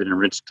David and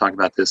Rich talk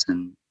about this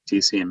in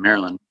DC and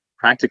Maryland,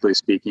 practically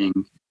speaking,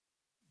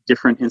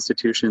 different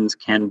institutions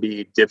can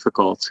be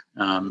difficult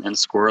and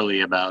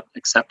squirrely about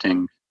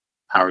accepting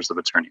powers of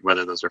attorney,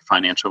 whether those are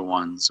financial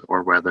ones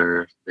or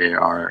whether they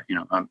are,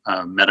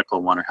 a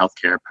medical one or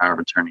healthcare power of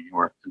attorney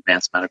or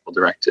advanced medical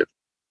directive.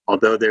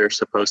 Although they're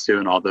supposed to,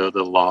 and although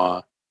the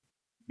law,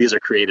 these are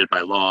created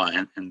by law,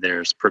 and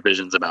there's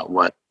provisions about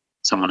what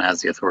someone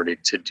has the authority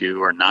to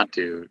do or not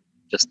do,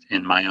 just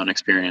in my own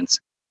experience,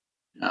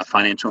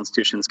 financial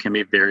institutions can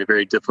be very,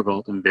 very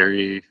difficult and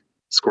very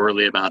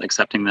squirrely about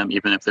accepting them,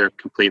 even if they're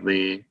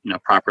completely,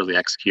 properly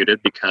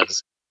executed,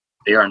 because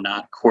they are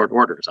not court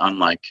orders,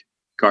 unlike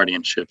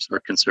guardianships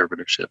or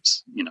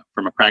conservatorships.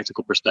 From a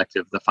practical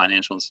perspective, the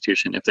financial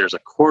institution, if there's a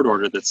court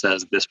order that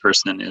says this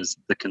person is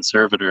the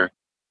conservator,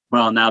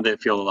 well, now they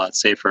feel a lot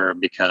safer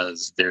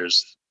because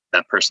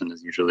that person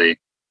is usually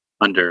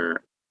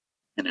under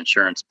an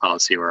insurance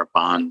policy or a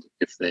bond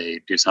if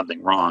they do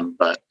something wrong.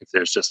 But if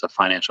there's just a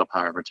financial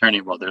power of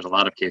attorney, well, there's a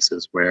lot of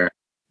cases where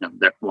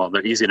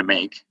they're easy to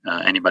make.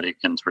 Anybody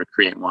can sort of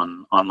create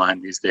one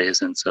online these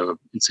days, and so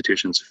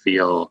institutions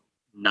feel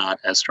not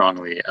as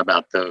strongly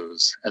about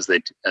those as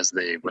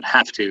they would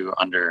have to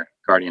under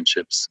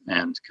guardianships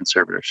and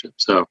conservatorship.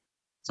 So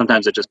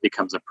sometimes it just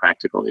becomes a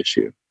practical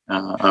issue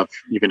of,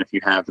 even if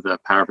you have the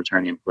power of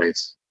attorney in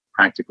place,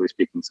 practically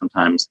speaking,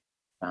 sometimes,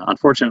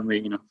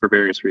 unfortunately, for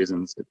various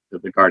reasons,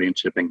 the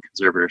guardianship and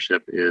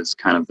conservatorship is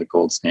kind of the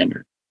gold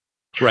standard.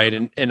 Right.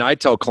 And I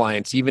tell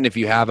clients, even if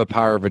you have a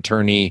power of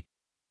attorney,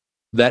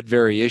 that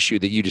very issue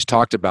that you just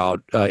talked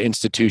about,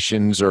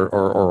 institutions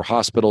or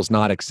hospitals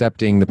not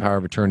accepting the power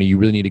of attorney, you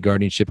really need a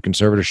guardianship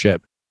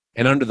conservatorship.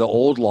 And under the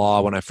old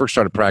law, when I first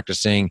started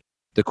practicing,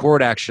 the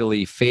court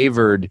actually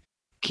favored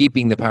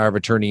keeping the power of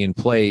attorney in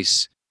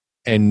place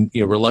and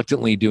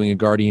reluctantly doing a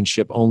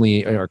guardianship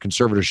only or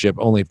conservatorship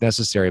only if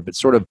necessary. But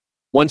sort of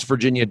once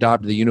Virginia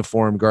adopted the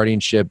Uniform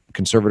Guardianship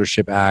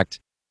Conservatorship Act,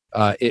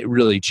 it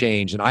really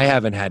changed. And I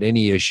haven't had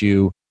any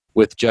issue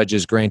with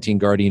judges granting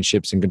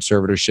guardianships and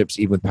conservatorships,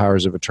 even with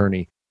powers of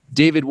attorney.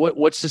 David,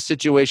 what's the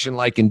situation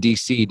like in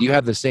DC? Do you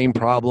have the same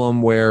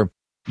problem where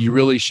you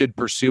really should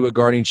pursue a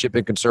guardianship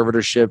and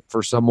conservatorship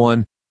for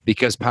someone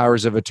because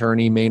powers of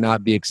attorney may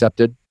not be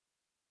accepted?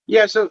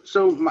 Yeah,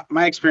 so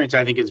my experience,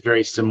 I think, is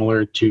very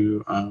similar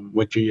to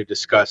what you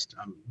discussed.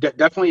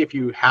 Definitely, if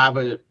you have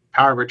a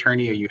power of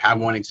attorney or you have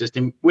one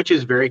existing, which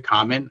is very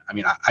common. I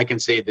mean, I can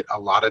say that a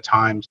lot of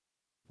times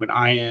when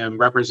I am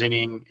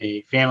representing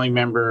a family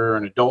member or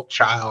an adult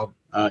child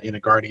in a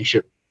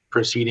guardianship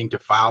proceeding to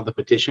file the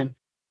petition,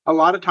 a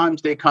lot of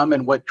times they come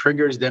and what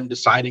triggers them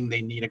deciding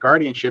they need a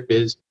guardianship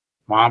is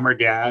mom or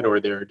dad or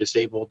their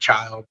disabled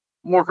child,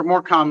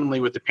 more commonly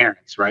with the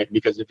parents, right?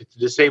 Because if it's a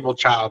disabled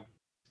child,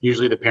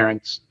 usually the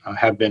parents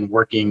have been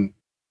working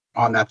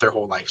on that their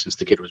whole life since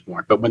the kid was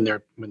born. But when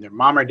their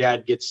mom or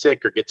dad gets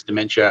sick or gets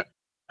dementia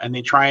and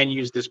they try and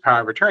use this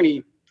power of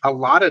attorney, a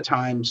lot of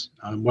times,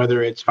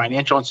 whether it's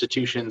financial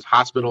institutions,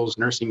 hospitals,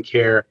 nursing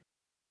care,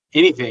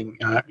 anything,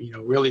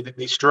 really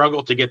they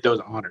struggle to get those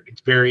honored.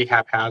 It's very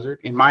haphazard.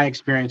 In my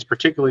experience,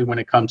 particularly when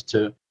it comes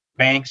to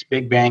banks,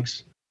 big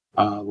banks,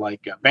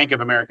 like Bank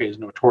of America is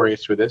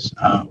notorious for this.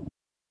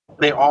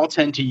 They all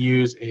tend to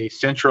use a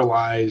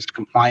centralized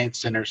compliance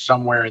center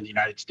somewhere in the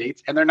United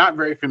States, and they're not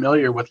very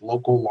familiar with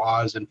local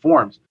laws and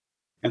forms.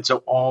 And so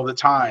all the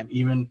time,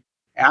 even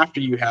after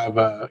you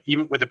have,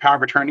 even with the power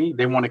of attorney,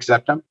 they won't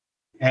accept them.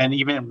 And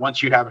even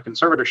once you have a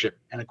conservatorship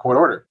and a court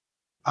order,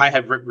 I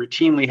have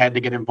routinely had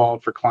to get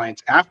involved for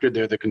clients after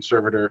they're the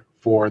conservator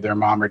for their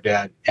mom or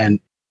dad and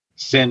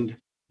send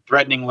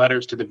threatening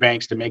letters to the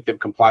banks to make them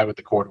comply with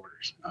the court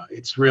orders.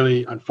 It's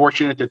really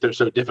unfortunate that they're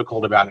so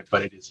difficult about it,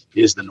 but it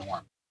is the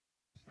norm.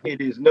 It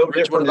is no Rich,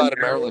 different what about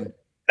in Maryland?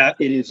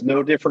 It is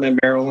no different in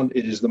Maryland.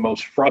 It is the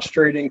most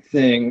frustrating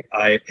thing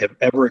I have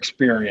ever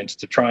experienced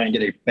to try and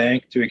get a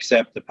bank to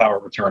accept the power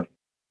of attorney.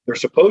 They're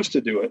supposed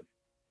to do it.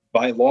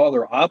 By law,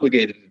 they're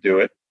obligated to do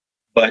it.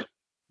 But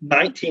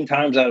 19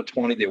 times out of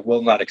 20, they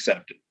will not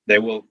accept it. They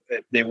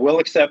will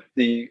accept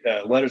the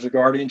letters of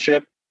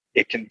guardianship.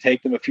 It can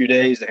take them a few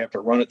days. They have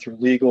to run it through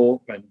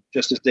legal. And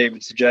just as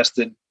David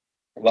suggested,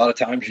 a lot of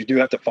times you do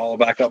have to follow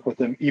back up with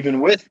them, even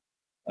with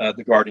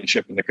the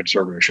guardianship and the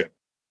conservatorship.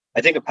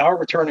 I think a power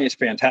of attorney is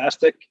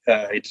fantastic.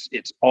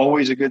 It's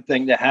always a good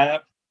thing to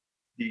have.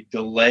 The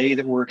delay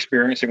that we're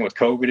experiencing with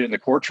COVID in the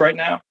courts right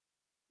now,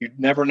 you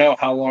never know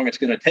how long it's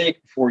going to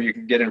take before you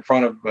can get in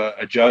front of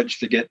a judge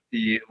to get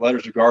the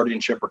letters of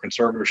guardianship or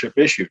conservatorship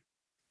issued.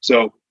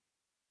 So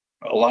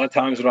a lot of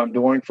times what I'm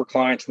doing for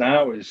clients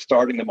now is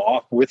starting them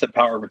off with a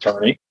power of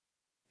attorney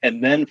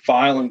and then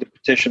filing the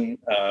petition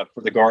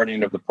for the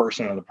guardian of the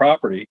person or the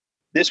property.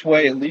 This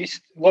way, at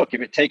least, look,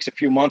 if it takes a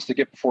few months to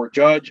get before a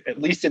judge, at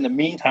least in the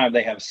meantime,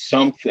 they have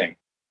something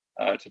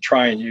to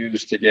try and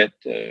use to get,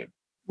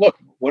 look,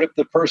 what if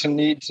the person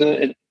needs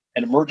an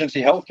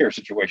emergency healthcare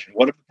situation?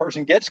 What if the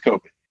person gets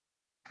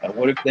COVID?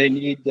 What if they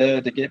need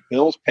to get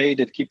bills paid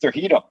to keep their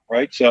heat up,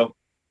 right? So,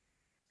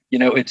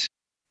 it's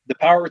the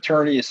power of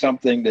attorney is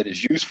something that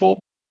is useful,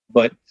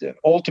 but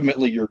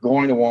ultimately you're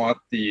going to want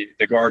the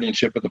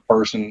guardianship of the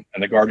person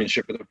and the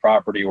guardianship of the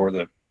property or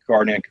the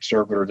guardian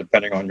conservator,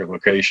 depending on your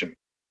location.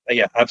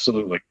 Yeah,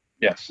 absolutely.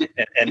 Yes.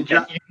 And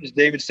as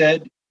David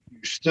said, you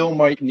still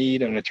might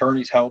need an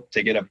attorney's help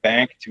to get a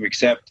bank to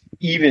accept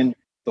even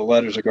the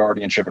letters of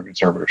guardianship or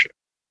conservatorship.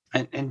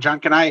 And John,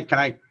 can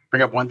I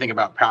bring up one thing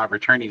about power of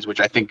attorneys, which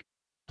I think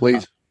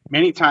Please.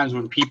 Many times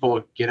when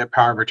people get a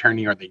power of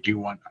attorney or they do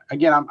one,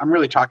 again, I'm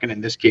really talking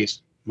in this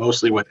case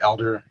mostly with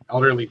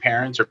elderly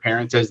parents or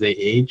parents as they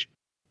age.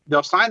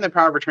 They'll sign the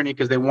power of attorney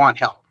because they want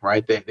help,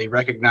 right? They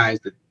recognize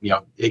that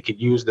they could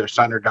use their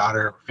son or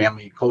daughter, or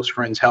family, close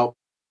friends' help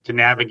to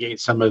navigate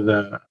some of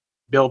the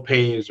bill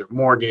pays or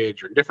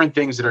mortgage or different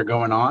things that are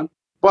going on.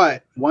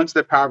 But once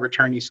the power of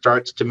attorney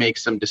starts to make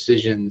some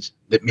decisions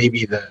that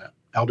maybe the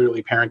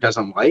elderly parent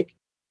doesn't like,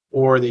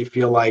 or they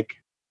feel like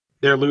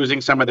they're losing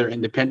some of their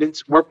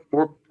independence,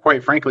 or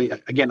quite frankly,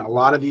 again, a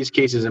lot of these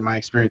cases in my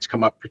experience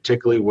come up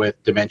particularly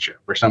with dementia,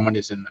 where someone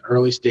is in the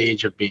early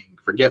stage of being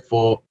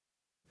forgetful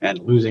and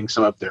losing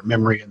some of their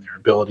memory and their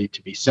ability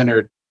to be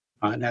centered.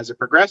 And as it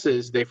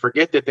progresses, they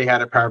forget that they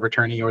had a power of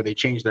attorney or they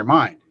change their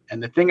mind.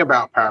 And the thing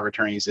about power of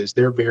attorneys is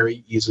they're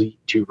very easy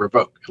to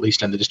revoke, at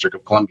least in the District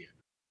of Columbia.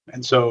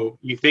 And so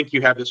you think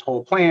you have this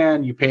whole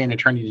plan, you pay an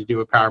attorney to do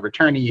a power of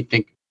attorney, you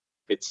think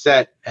it's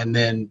set, and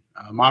then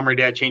mom or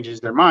dad changes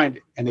their mind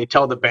and they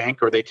tell the bank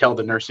or they tell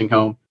the nursing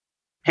home,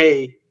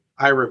 hey,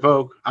 I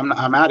revoke, I'm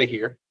out of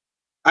here.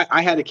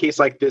 I had a case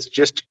like this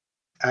just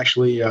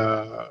actually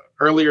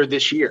earlier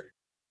this year.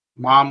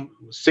 Mom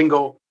was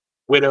single,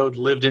 widowed,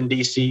 lived in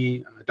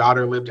DC,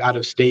 daughter lived out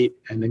of state,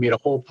 and they made a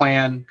whole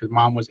plan because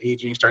mom was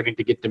aging, starting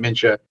to get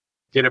dementia,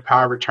 did a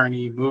power of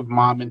attorney, moved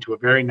mom into a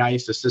very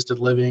nice assisted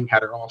living,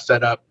 had her all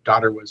set up.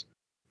 Daughter was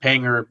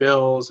paying her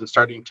bills and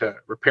starting to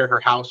repair her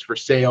house for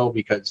sale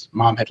because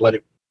mom had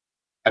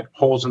had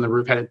holes in the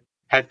roof,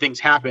 had things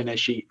happen as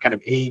she kind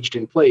of aged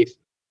in place.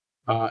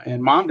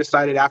 And mom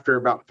decided after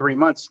about 3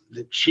 months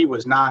that she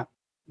was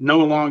no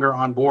longer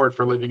on board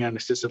for living in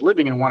assisted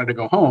living and wanted to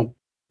go home.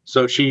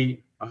 So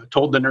she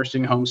told the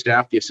nursing home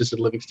staff, the assisted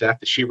living staff,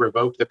 that she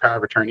revoked the power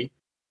of attorney.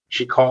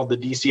 She called the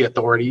DC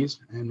authorities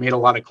and made a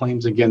lot of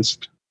claims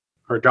against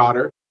her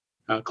daughter,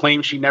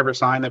 claimed she never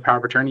signed the power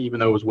of attorney, even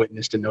though it was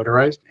witnessed and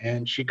notarized.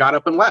 And she got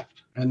up and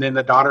left. And then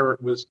the daughter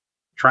was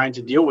trying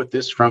to deal with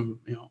this from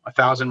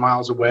 1,000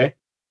 miles away,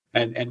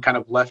 and kind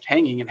of left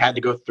hanging and had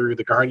to go through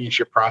the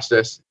guardianship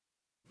process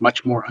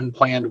much more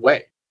unplanned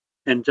way.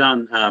 And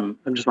John,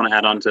 I just want to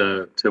add on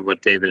to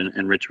what David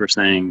and Rich were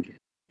saying.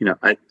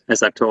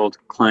 As I've told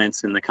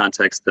clients in the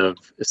context of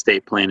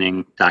estate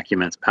planning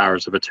documents,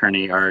 powers of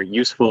attorney are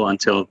useful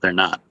until they're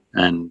not.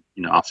 And,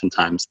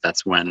 oftentimes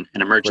that's when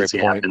an emergency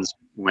happens,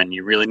 when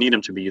you really need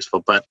them to be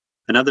useful. But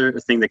another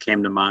thing that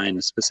came to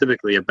mind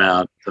specifically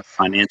about the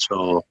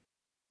financial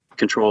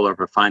control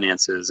over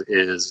finances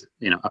is,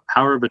 a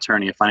power of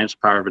attorney, a financial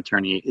power of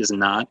attorney is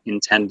not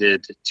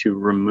intended to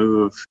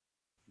remove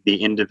the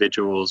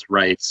individual's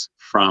rights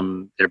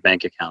from their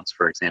bank accounts,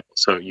 for example.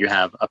 So you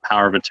have a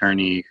power of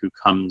attorney who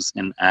comes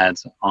and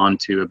adds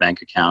onto a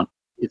bank account.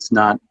 It's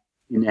not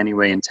in any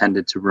way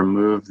intended to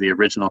remove the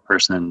original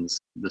person's,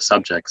 the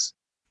subject's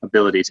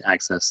ability to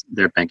access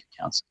their bank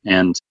accounts.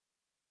 And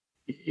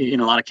in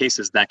a lot of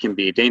cases, that can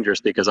be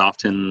dangerous because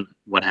often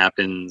what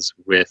happens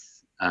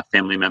with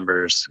family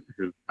members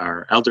who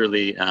are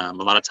elderly, a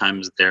lot of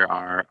times there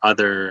are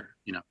other,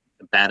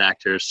 bad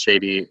actors,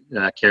 shady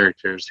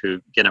characters who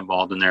get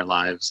involved in their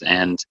lives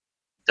and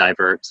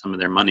divert some of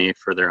their money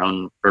for their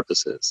own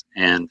purposes.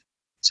 And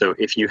so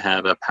if you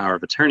have a power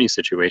of attorney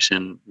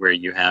situation where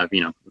you have,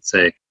 let's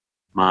say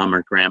mom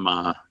or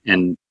grandma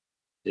and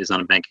is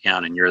on a bank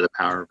account and you're the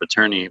power of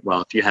attorney,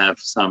 well, if you have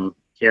some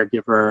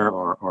caregiver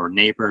or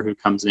neighbor who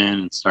comes in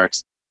and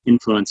starts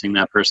influencing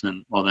that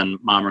person, well, then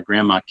mom or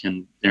grandma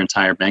their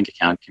entire bank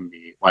account can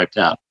be wiped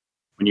out.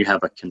 When you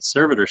have a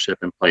conservatorship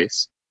in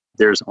place,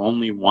 there's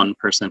only one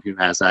person who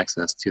has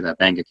access to that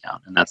bank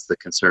account, and that's the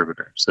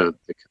conservator. So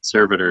the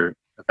conservator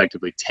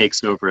effectively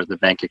takes over the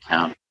bank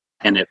account,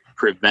 and it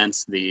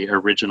prevents the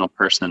original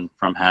person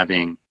from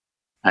having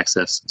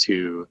access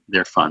to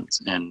their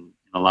funds. And in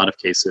a lot of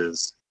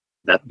cases,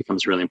 that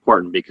becomes really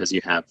important because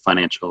you have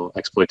financial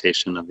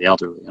exploitation of the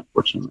elderly,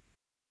 unfortunately.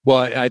 Well,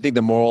 I think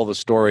the moral of the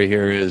story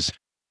here is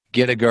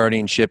get a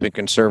guardianship and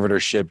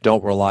conservatorship.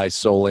 Don't rely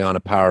solely on a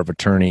power of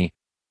attorney,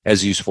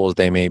 as useful as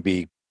they may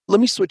be. Let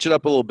me switch it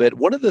up a little bit.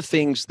 One of the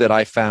things that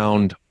I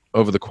found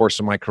over the course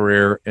of my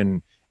career,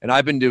 and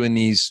I've been doing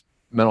these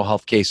mental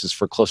health cases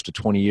for close to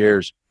 20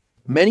 years,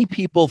 many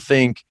people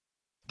think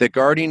that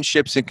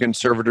guardianships and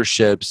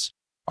conservatorships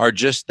are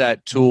just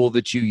that tool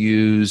that you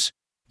use,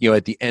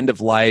 at the end of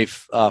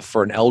life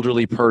for an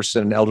elderly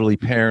person, an elderly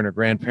parent or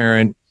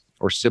grandparent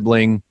or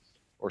sibling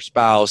or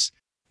spouse,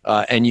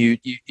 and you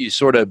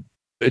sort of,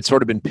 it's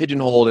sort of been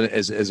pigeonholed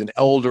as an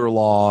elder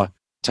law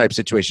type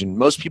situation.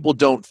 Most people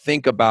don't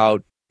think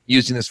about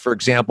using this, for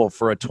example,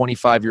 for a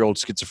 25-year-old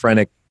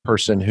schizophrenic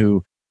person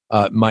who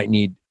might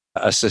need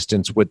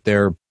assistance with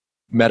their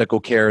medical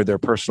care, their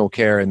personal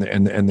care,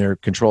 and their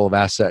control of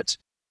assets.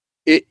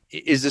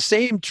 Is the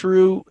same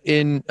true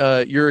in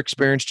your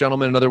experience,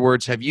 gentlemen? In other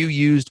words, have you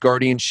used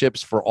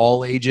guardianships for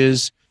all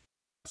ages,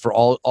 for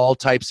all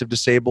types of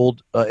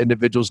disabled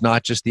individuals,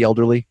 not just the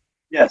elderly?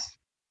 Yes.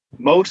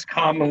 Most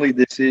commonly,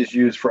 this is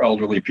used for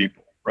elderly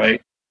people,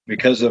 right?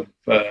 Because of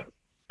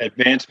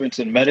advancements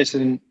in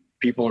medicine,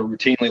 people are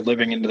routinely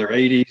living into their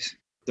 80s.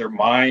 Their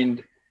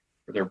mind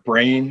or their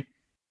brain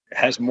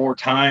has more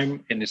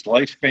time in its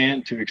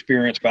lifespan to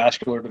experience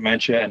vascular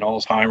dementia and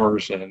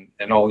Alzheimer's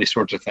and all these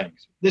sorts of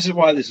things. This is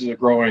why this is a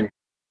growing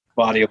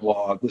body of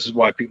law. This is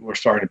why people are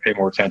starting to pay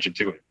more attention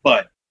to it.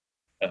 But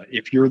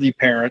if you're the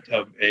parent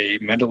of a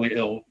mentally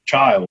ill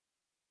child,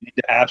 you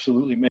need to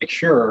absolutely make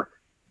sure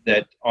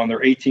that on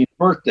their 18th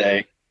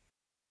birthday,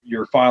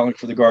 you're filing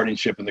for the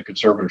guardianship and the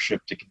conservatorship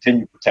to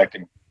continue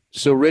protecting.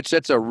 So, Rich,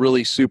 that's a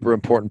really super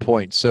important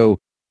point. So,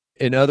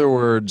 in other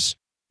words,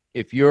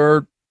 if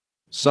your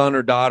son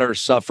or daughter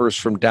suffers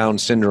from Down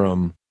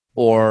syndrome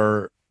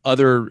or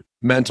other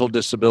mental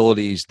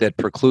disabilities that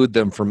preclude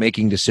them from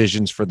making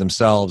decisions for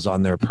themselves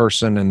on their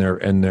person and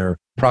their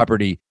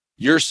property,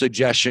 your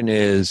suggestion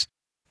is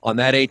on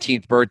that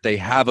 18th birthday,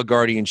 have a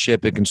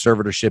guardianship and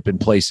conservatorship in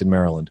place in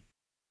Maryland.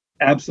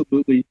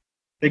 Absolutely.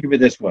 Think of it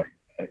this way.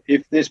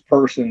 If this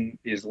person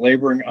is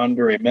laboring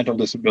under a mental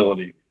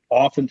disability,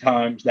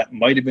 oftentimes that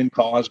might have been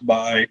caused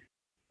by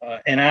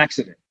an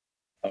accident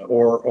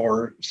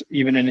or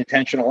even an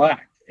intentional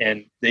act,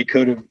 and they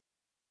could have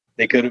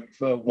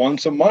won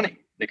some money.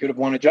 They could have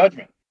won a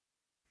judgment.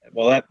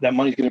 Well, that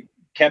money is going to be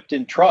kept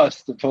in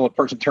trust until a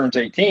person turns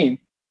 18.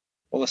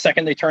 Well, the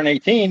second they turn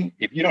 18,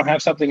 if you don't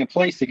have something in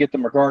place to get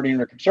them a guardian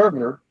or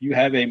conservator, you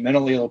have a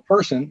mentally ill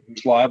person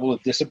who's liable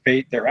to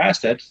dissipate their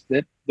assets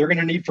that they're going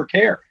to need for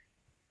care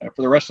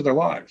for the rest of their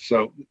lives.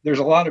 So there's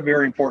a lot of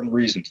very important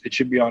reasons. It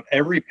should be on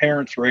every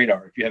parent's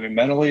radar. If you have a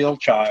mentally ill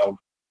child,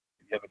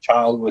 if you have a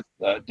child with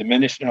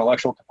diminished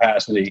intellectual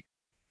capacity,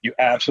 you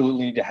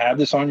absolutely need to have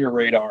this on your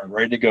radar and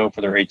ready to go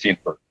for their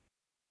 18th birthday.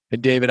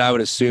 And David, I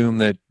would assume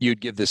that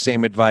you'd give the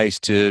same advice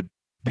to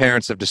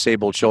parents of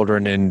disabled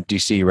children in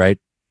DC, right?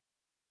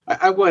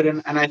 I would,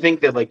 and I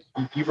think that like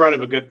you brought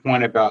up a good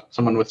point about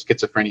someone with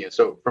schizophrenia.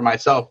 So for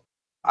myself,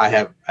 I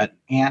have an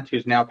aunt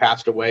who's now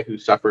passed away who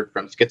suffered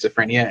from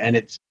schizophrenia, and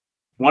it's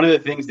one of the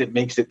things that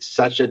makes it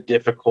such a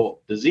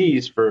difficult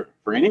disease for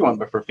anyone,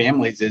 but for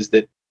families, is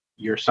that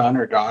your son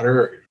or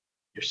daughter, or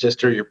your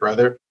sister, your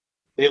brother,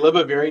 they live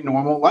a very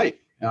normal life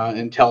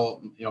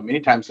until many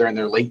times they're in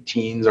their late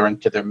teens or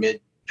into their mid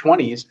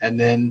 20s, and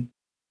then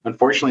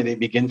unfortunately they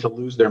begin to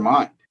lose their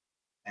mind.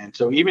 And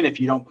so even if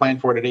you don't plan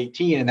for it at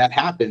 18 and that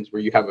happens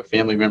where you have a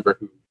family member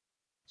who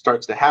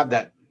starts to have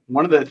that,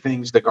 one of the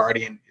things the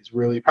guardian is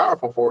really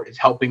powerful for is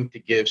helping to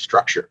give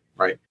structure,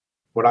 right?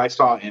 What I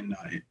saw in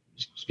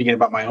speaking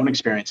about my own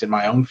experience in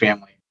my own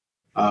family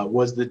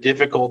was the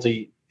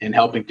difficulty in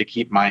helping to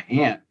keep my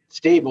aunt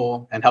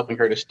stable and helping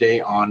her to stay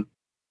on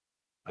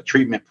a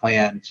treatment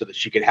plan so that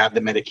she could have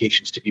the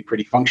medications to be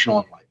pretty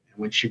functional in life. And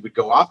when she would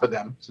go off of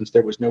them, since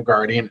there was no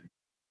guardian,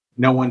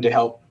 no one to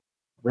help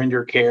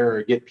render care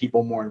or get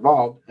people more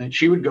involved, and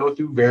she would go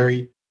through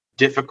very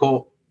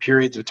difficult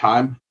periods of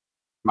time.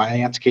 My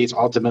aunt's case,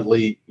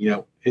 ultimately,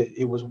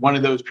 it was one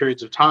of those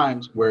periods of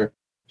times where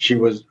she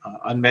was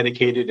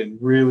unmedicated and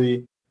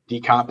really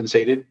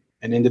decompensated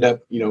and ended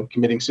up,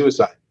 committing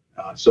suicide.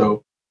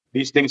 So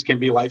these things can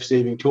be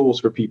life-saving tools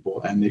for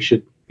people, and they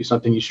should be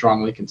something you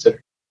strongly consider.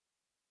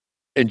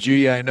 And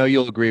Julia, I know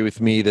you'll agree with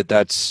me that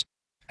that's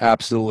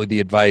absolutely the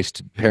advice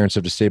to parents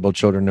of disabled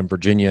children in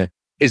Virginia.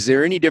 Is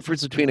there any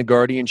difference between a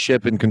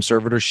guardianship and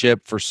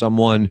conservatorship for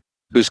someone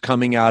who's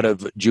coming out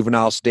of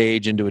juvenile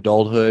stage into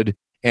adulthood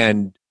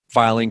and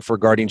filing for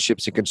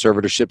guardianships and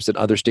conservatorships at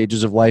other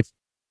stages of life?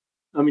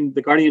 I mean,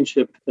 the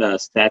guardianship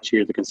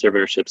statute, the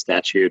conservatorship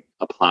statute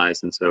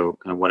applies. And so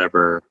kind of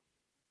whatever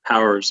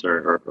powers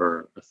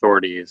or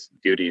authorities,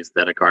 duties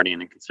that a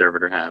guardian and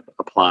conservator have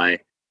apply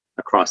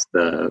across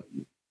the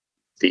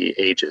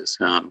ages,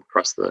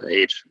 across the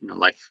age,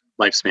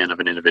 lifespan of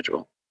an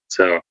individual.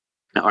 So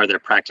are there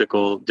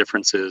practical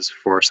differences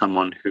for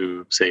someone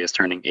who, say, is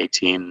turning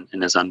 18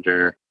 and is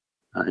under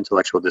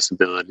intellectual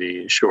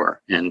disability?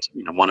 Sure. And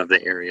one of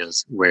the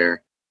areas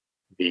where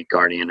the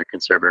guardian or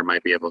conservator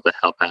might be able to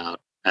help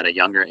out at a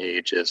younger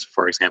age is,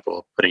 for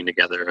example, putting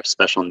together a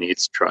special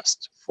needs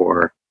trust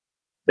for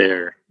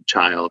their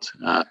child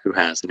who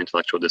has an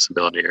intellectual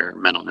disability or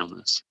mental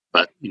illness.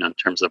 But in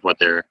terms of what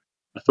their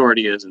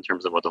authority is, in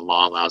terms of what the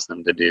law allows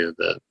them to do,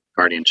 the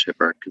guardianship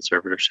or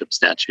conservatorship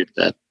statute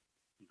that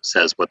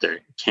says what they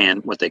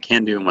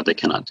can do and what they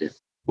cannot do.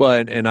 Well,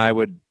 and I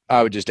would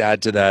just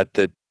add to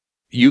that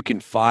you can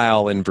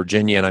file in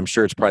Virginia, and I'm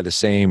sure it's probably the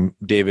same,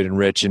 David and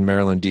Rich, in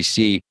Maryland,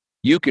 D.C.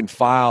 You can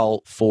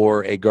file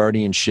for a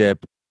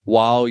guardianship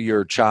while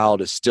your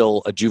child is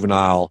still a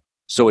juvenile,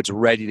 so it's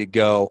ready to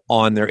go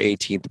on their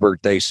 18th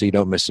birthday, so you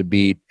don't miss a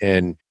beat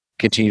and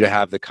continue to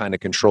have the kind of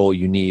control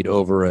you need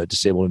over a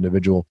disabled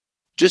individual.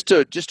 Just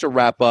to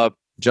wrap up,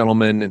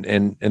 gentlemen,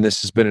 and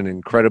this has been an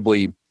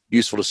incredibly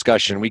useful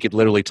discussion. We could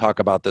literally talk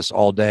about this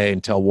all day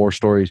and tell war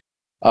stories.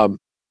 Can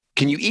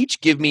you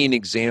each give me an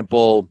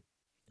example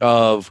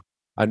of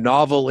a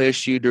novel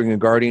issue during a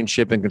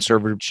guardianship and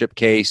conservatorship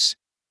case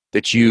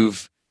that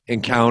you've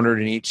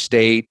encountered in each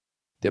state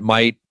that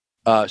might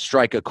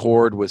strike a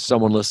chord with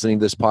someone listening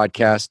to this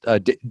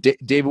podcast?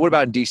 David, what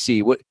about in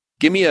DC?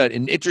 Give me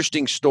an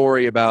interesting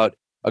story about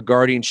a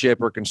guardianship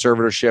or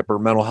conservatorship or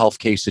mental health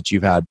case that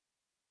you've had.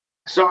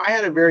 So I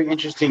had a very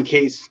interesting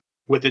case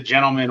with a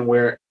gentleman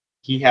where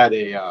he had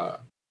a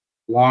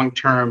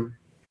long-term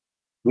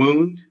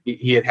wound.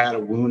 He had a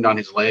wound on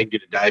his leg due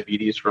to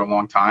diabetes for a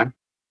long time.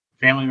 A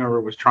family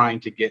member was trying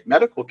to get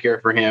medical care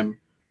for him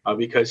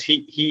because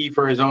he,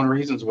 for his own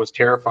reasons, was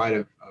terrified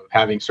of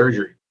having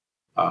surgery.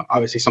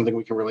 Obviously something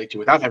we can relate to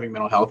without having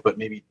mental health, but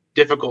maybe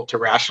difficult to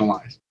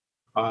rationalize.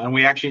 And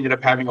we actually ended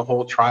up having a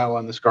whole trial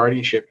on this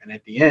guardianship. And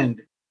at the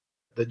end,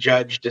 the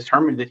judge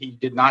determined that he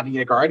did not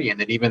need a guardian,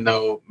 that even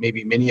though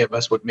maybe many of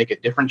us would make a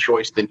different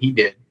choice than he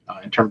did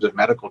in terms of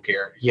medical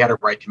care, he had a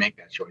right to make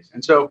that choice.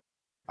 And so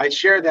I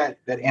share that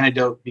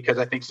anecdote because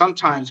I think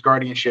sometimes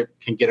guardianship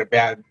can get a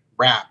bad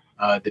rap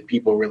that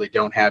people really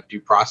don't have due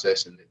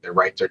process and that their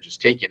rights are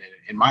just taken. And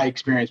in my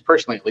experience,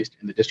 personally, at least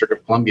in the District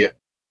of Columbia,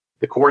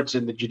 the courts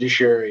and the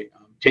judiciary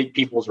take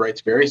people's rights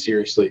very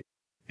seriously.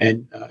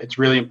 And it's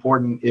really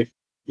important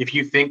if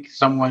you think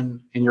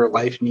someone in your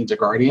life needs a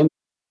guardian,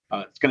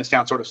 it's going to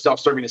sound sort of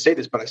self-serving to say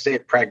this, but I say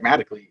it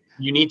pragmatically.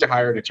 You need to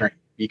hire an attorney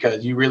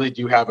because you really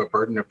do have a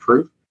burden of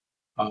proof.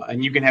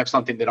 And you can have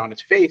something that on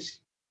its face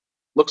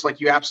looks like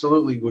you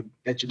absolutely would,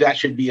 that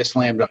should be a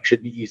slam dunk,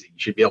 should be easy. You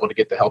should be able to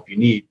get the help you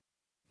need.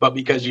 But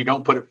because you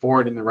don't put it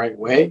forward in the right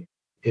way,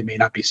 it may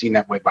not be seen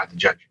that way by the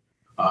judge.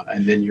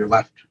 And then you're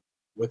left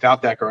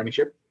without that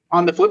guardianship.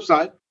 On the flip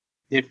side,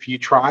 if you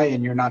try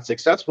and you're not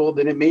successful,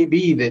 then it may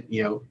be that,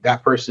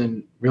 that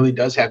person really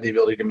does have the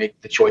ability to make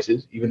the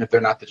choices, even if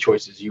they're not the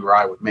choices you or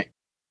I would make.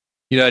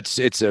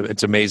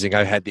 It's amazing.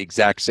 I had the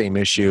exact same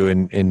issue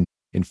in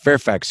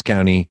Fairfax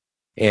County,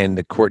 and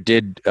the court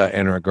did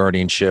enter a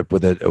guardianship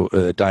with a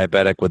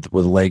diabetic with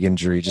a leg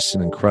injury, just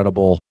an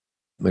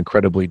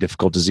incredibly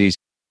difficult disease.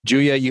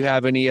 Julia, you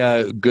have any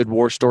good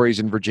war stories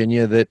in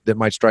Virginia that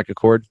might strike a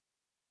chord?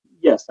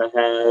 Yes, I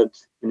had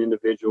an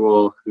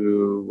individual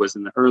who was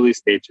in the early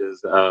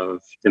stages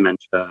of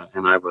dementia,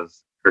 and I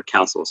was her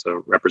counsel,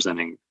 so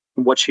representing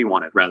what she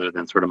wanted rather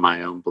than sort of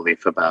my own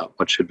belief about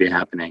what should be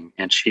happening.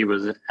 And she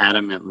was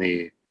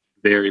adamantly,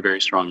 very,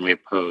 very strongly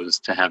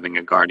opposed to having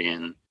a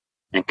guardian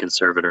and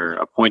conservator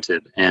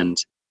appointed. And,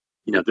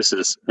 this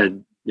is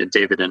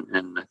David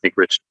and I think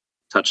Rich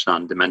touched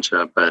on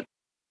dementia, but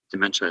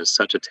dementia is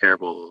such a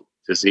terrible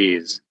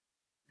disease.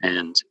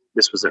 And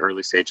this was the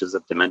early stages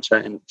of dementia.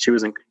 And she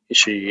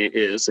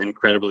is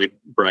incredibly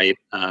bright,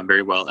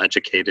 very well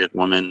educated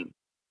woman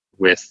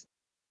with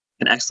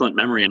an excellent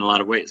memory in a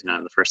lot of ways.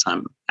 The first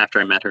time after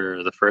I met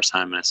her the first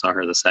time and I saw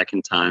her the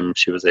second time,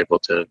 she was able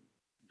to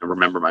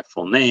remember my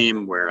full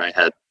name, where I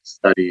had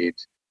studied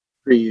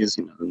degrees,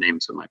 the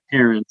names of my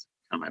parents,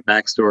 kind of my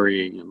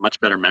backstory, much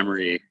better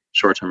memory,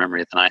 short-term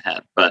memory than I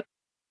had. But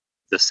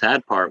the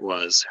sad part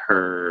was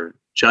her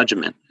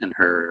judgment and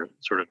her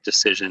sort of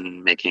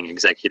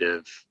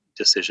executive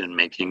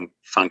decision-making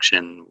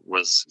function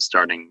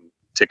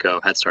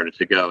had started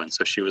to go. And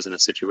so she was in a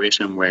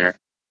situation where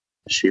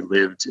she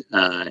lived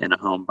in a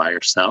home by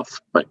herself,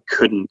 but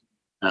couldn't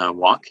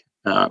walk.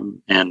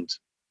 And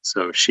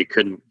so she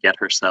couldn't get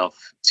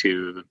herself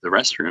to the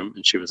restroom,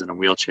 and she was in a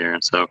wheelchair.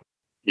 And so,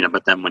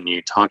 but then when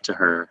you talk to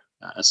her,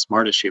 as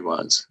smart as she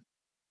was,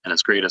 and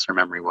as great as her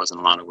memory was in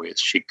a lot of ways,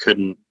 she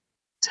couldn't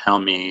tell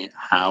me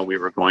how we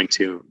were going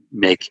to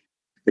make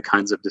the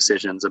kinds of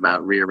decisions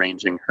about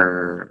rearranging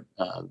her,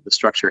 the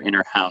structure in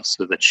her house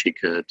so that she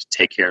could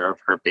take care of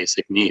her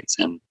basic needs.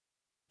 And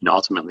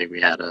ultimately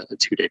we had a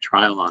 2-day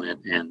trial on it,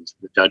 and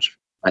the judge,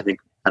 I think,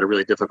 had a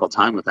really difficult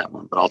time with that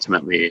one, but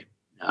ultimately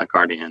a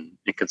guardian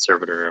and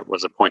conservator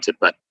was appointed.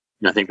 But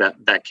I think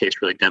that case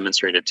really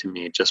demonstrated to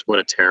me just what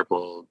a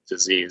terrible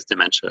disease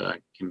dementia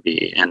can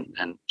be, and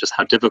just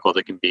how difficult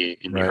it can be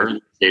in the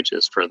early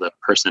stages for the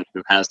person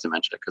who has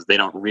dementia, because they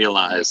don't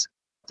realize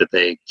that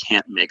they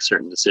can't make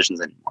certain decisions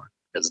anymore.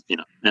 Because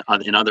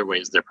in other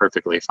ways they're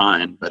perfectly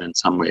fine, but in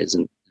some ways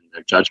in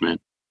their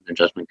judgment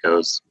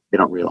goes, they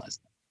don't realize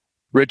that.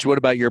 Rich, what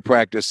about your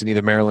practice in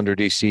either Maryland or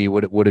DC?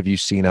 What have you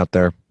seen out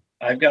there?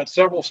 I've got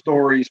several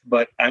stories,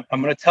 but I'm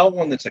going to tell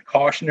one that's a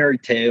cautionary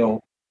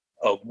tale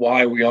of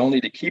why we all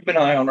need to keep an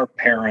eye on our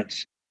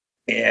parents.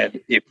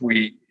 And if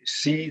we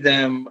see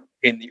them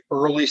in the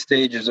early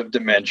stages of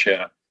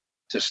dementia,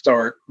 to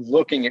start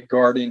looking at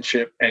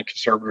guardianship and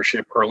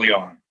conservatorship early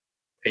on.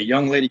 A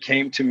young lady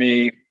came to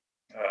me,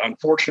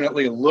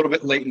 unfortunately, a little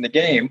bit late in the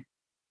game.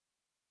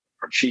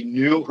 She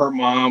knew her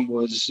mom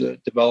was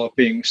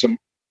developing some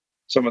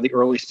of the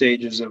early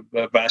stages of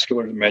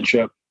vascular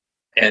dementia.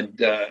 And,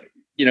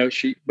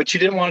 but she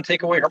didn't want to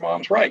take away her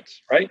mom's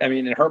rights, right? I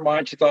mean, in her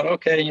mind, she thought,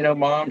 okay,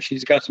 mom,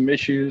 she's got some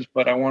issues,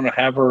 but I want to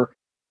have her,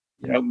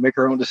 make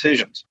her own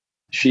decisions.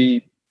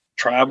 She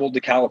traveled to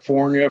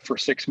California for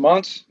 6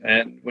 months.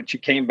 And when she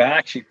came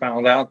back, she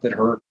found out that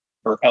her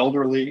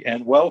elderly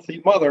and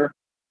wealthy mother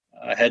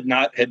had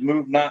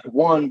moved not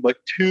one, but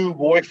 2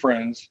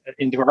 boyfriends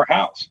into her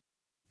house.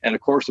 And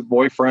of course, the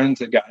boyfriends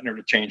had gotten her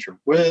to change her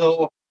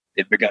will.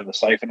 They'd begun to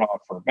siphon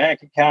off her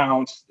bank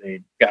accounts.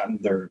 They'd gotten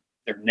their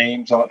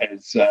names on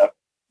as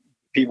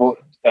people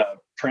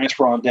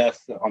transfer on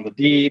death on the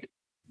deed.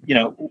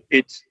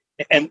 It's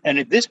and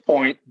at this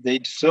point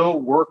they'd so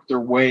worked their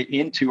way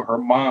into her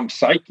mom's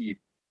psyche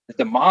that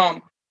the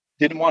mom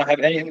didn't want to have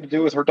anything to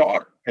do with her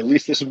daughter. At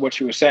least this is what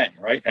she was saying,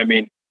 right? I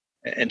mean,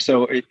 and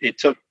so it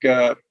took.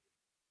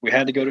 We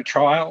had to go to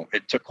trial.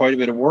 It took quite a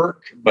bit of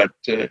work, but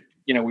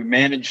we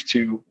managed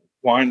to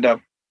wind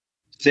up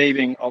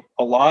saving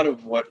a lot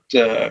of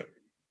the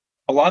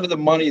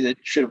money that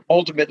should have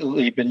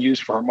ultimately been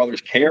used for her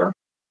mother's care.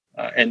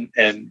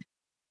 And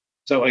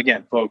so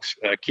again, folks,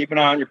 keep an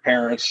eye on your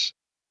parents,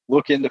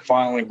 look into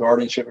filing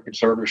guardianship and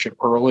conservatorship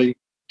early,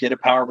 get a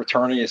power of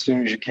attorney as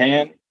soon as you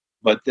can,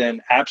 but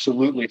then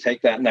absolutely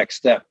take that next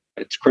step.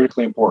 It's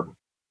critically important.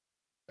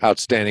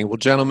 Outstanding. Well,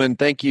 gentlemen,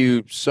 thank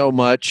you so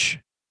much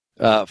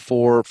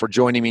for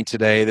joining me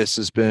today. This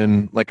has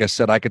been, like I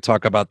said, I could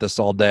talk about this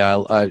all day.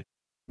 I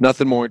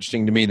nothing more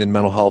interesting to me than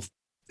mental health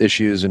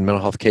issues and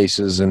mental health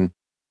cases and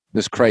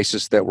this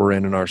crisis that we're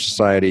in our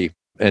society,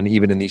 and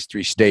even in these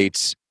 3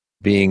 states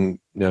being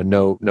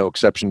no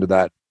exception to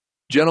that.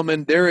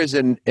 Gentlemen, there is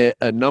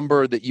a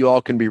number that you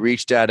all can be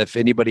reached at if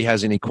anybody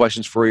has any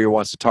questions for you or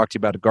wants to talk to you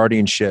about a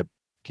guardianship.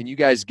 Can you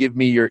guys give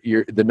me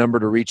the number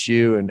to reach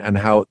you and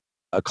how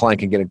a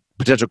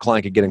potential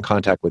client can get in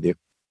contact with you?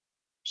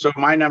 So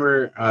my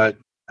number,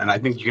 and I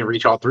think you can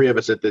reach all 3 of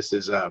us at this,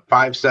 is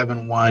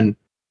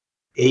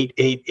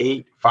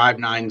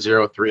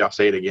 571-888-5903. I'll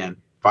say it again,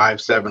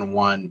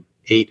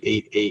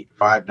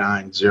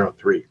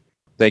 571-888-5903.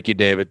 Thank you,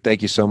 David.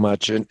 Thank you so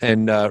much.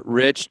 And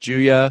Rich,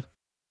 Julia,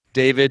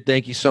 David,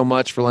 thank you so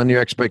much for lending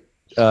your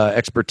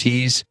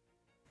expertise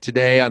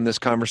today on this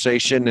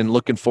conversation, and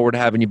looking forward to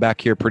having you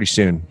back here pretty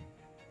soon.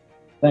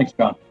 Thanks,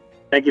 John.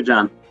 Thank you,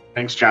 John.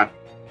 Thanks, John.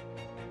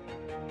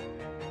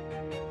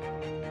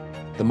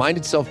 The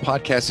Minded Self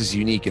podcast is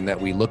unique in that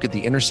we look at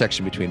the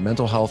intersection between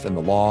mental health and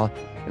the law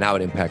and how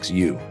it impacts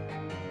you.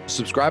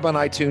 Subscribe on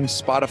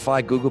iTunes,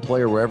 Spotify, Google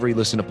Play, or wherever you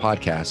listen to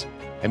podcasts.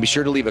 And be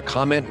sure to leave a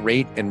comment,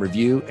 rate, and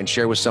review, and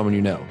share with someone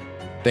you know.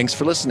 Thanks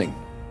for listening.